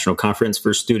a national conference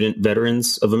for student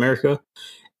veterans of America.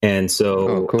 And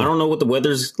so cool. I don't know what the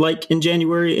weather's like in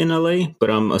January in LA, but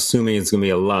I'm assuming it's going to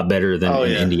be a lot better than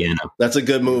in Indiana. That's a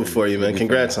good move for you, man.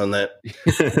 Congrats on that.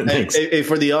 Hey,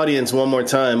 for the audience, one more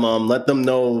time, let them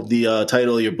know the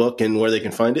title of your book and where they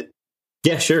can find it.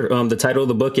 Yeah, sure. The title of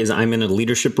the book is I'm in a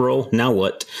Leadership Role, Now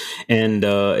What? And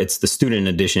it's the student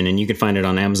edition, and you can find it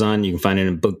on Amazon. You can find it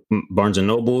in Barnes &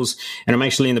 Nobles. And I'm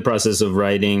actually in the process of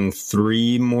writing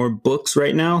 3 more books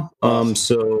right now.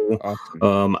 Awesome.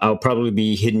 I'll probably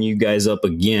be hitting you guys up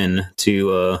again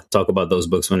to talk about those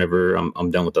books whenever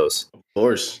I'm done with those. Of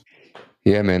course.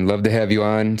 Yeah, man. Love to have you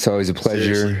on. It's always a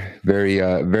pleasure.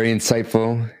 Seriously. Very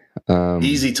insightful.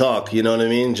 Easy talk, you know what I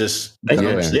mean? Just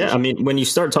I mean, when you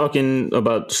start talking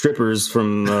about strippers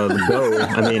from the go,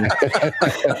 I mean,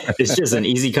 it's just an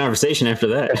easy conversation after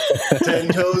that. 10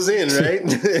 toes in,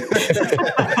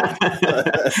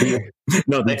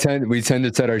 No, we tend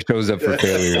to set our shows up for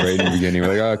failure right in the beginning.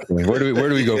 We're like, okay, where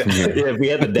do we go from here? Yeah, if we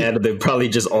had the data, they'd probably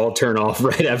just all turn off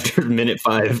right after minute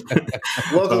 5.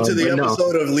 Welcome to the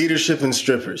episode of Leadership and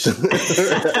Strippers.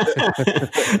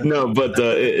 No, but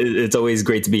it's always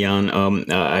great to be on.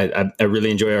 I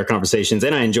really enjoy our conversations,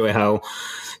 and I enjoy how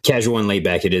casual and laid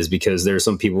back it is, because there are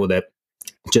some people that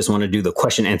just want to do the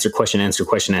question, answer,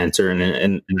 and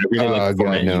I really like the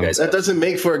format you guys. That doesn't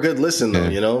make for a good listen, though,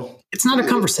 you know? It's not a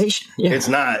conversation. Yeah. It's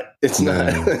not.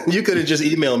 You could have just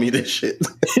emailed me this shit.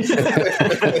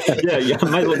 Yeah, I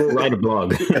might as well go write a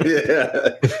blog. Yeah.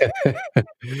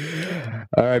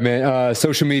 All right, man.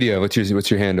 Social media. What's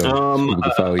your handle? On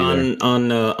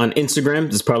Instagram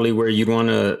is probably where you'd want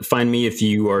to find me if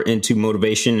you are into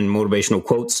motivation and motivational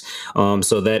quotes.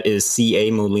 So that is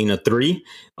CA Molina 3.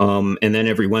 And then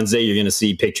every Wednesday you're going to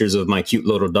see pictures of my cute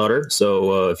little daughter.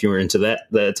 So if you were into that,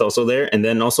 that's also there. And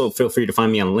then also feel free to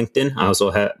find me on LinkedIn. I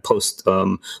also post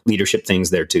leadership things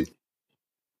there too.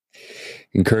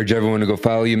 Encourage everyone to go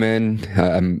follow you, man.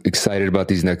 I'm excited about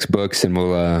these next books, and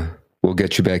we'll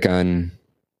get you back on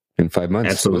in 5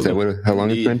 months. Absolutely. So is that how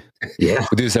long it's been? Yeah.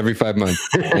 We'll do this every 5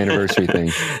 months. Anniversary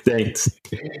thing. Thanks.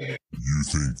 You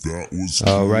think that was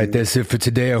cool? All right, that's it for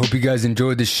today. I hope you guys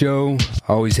enjoyed the show.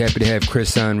 Always happy to have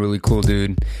Chris on. Really cool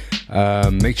dude.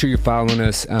 Make sure you're following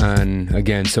us on,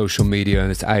 again, social media.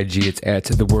 It's IG. It's at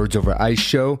The Words Over Ice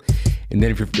Show. And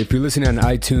then if you're listening on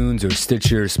iTunes or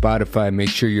Stitcher or Spotify, make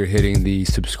sure you're hitting the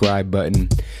subscribe button.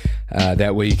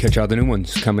 That way you catch all the new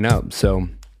ones coming out. So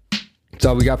that's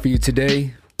all we got for you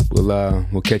today.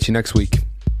 We'll catch you next week.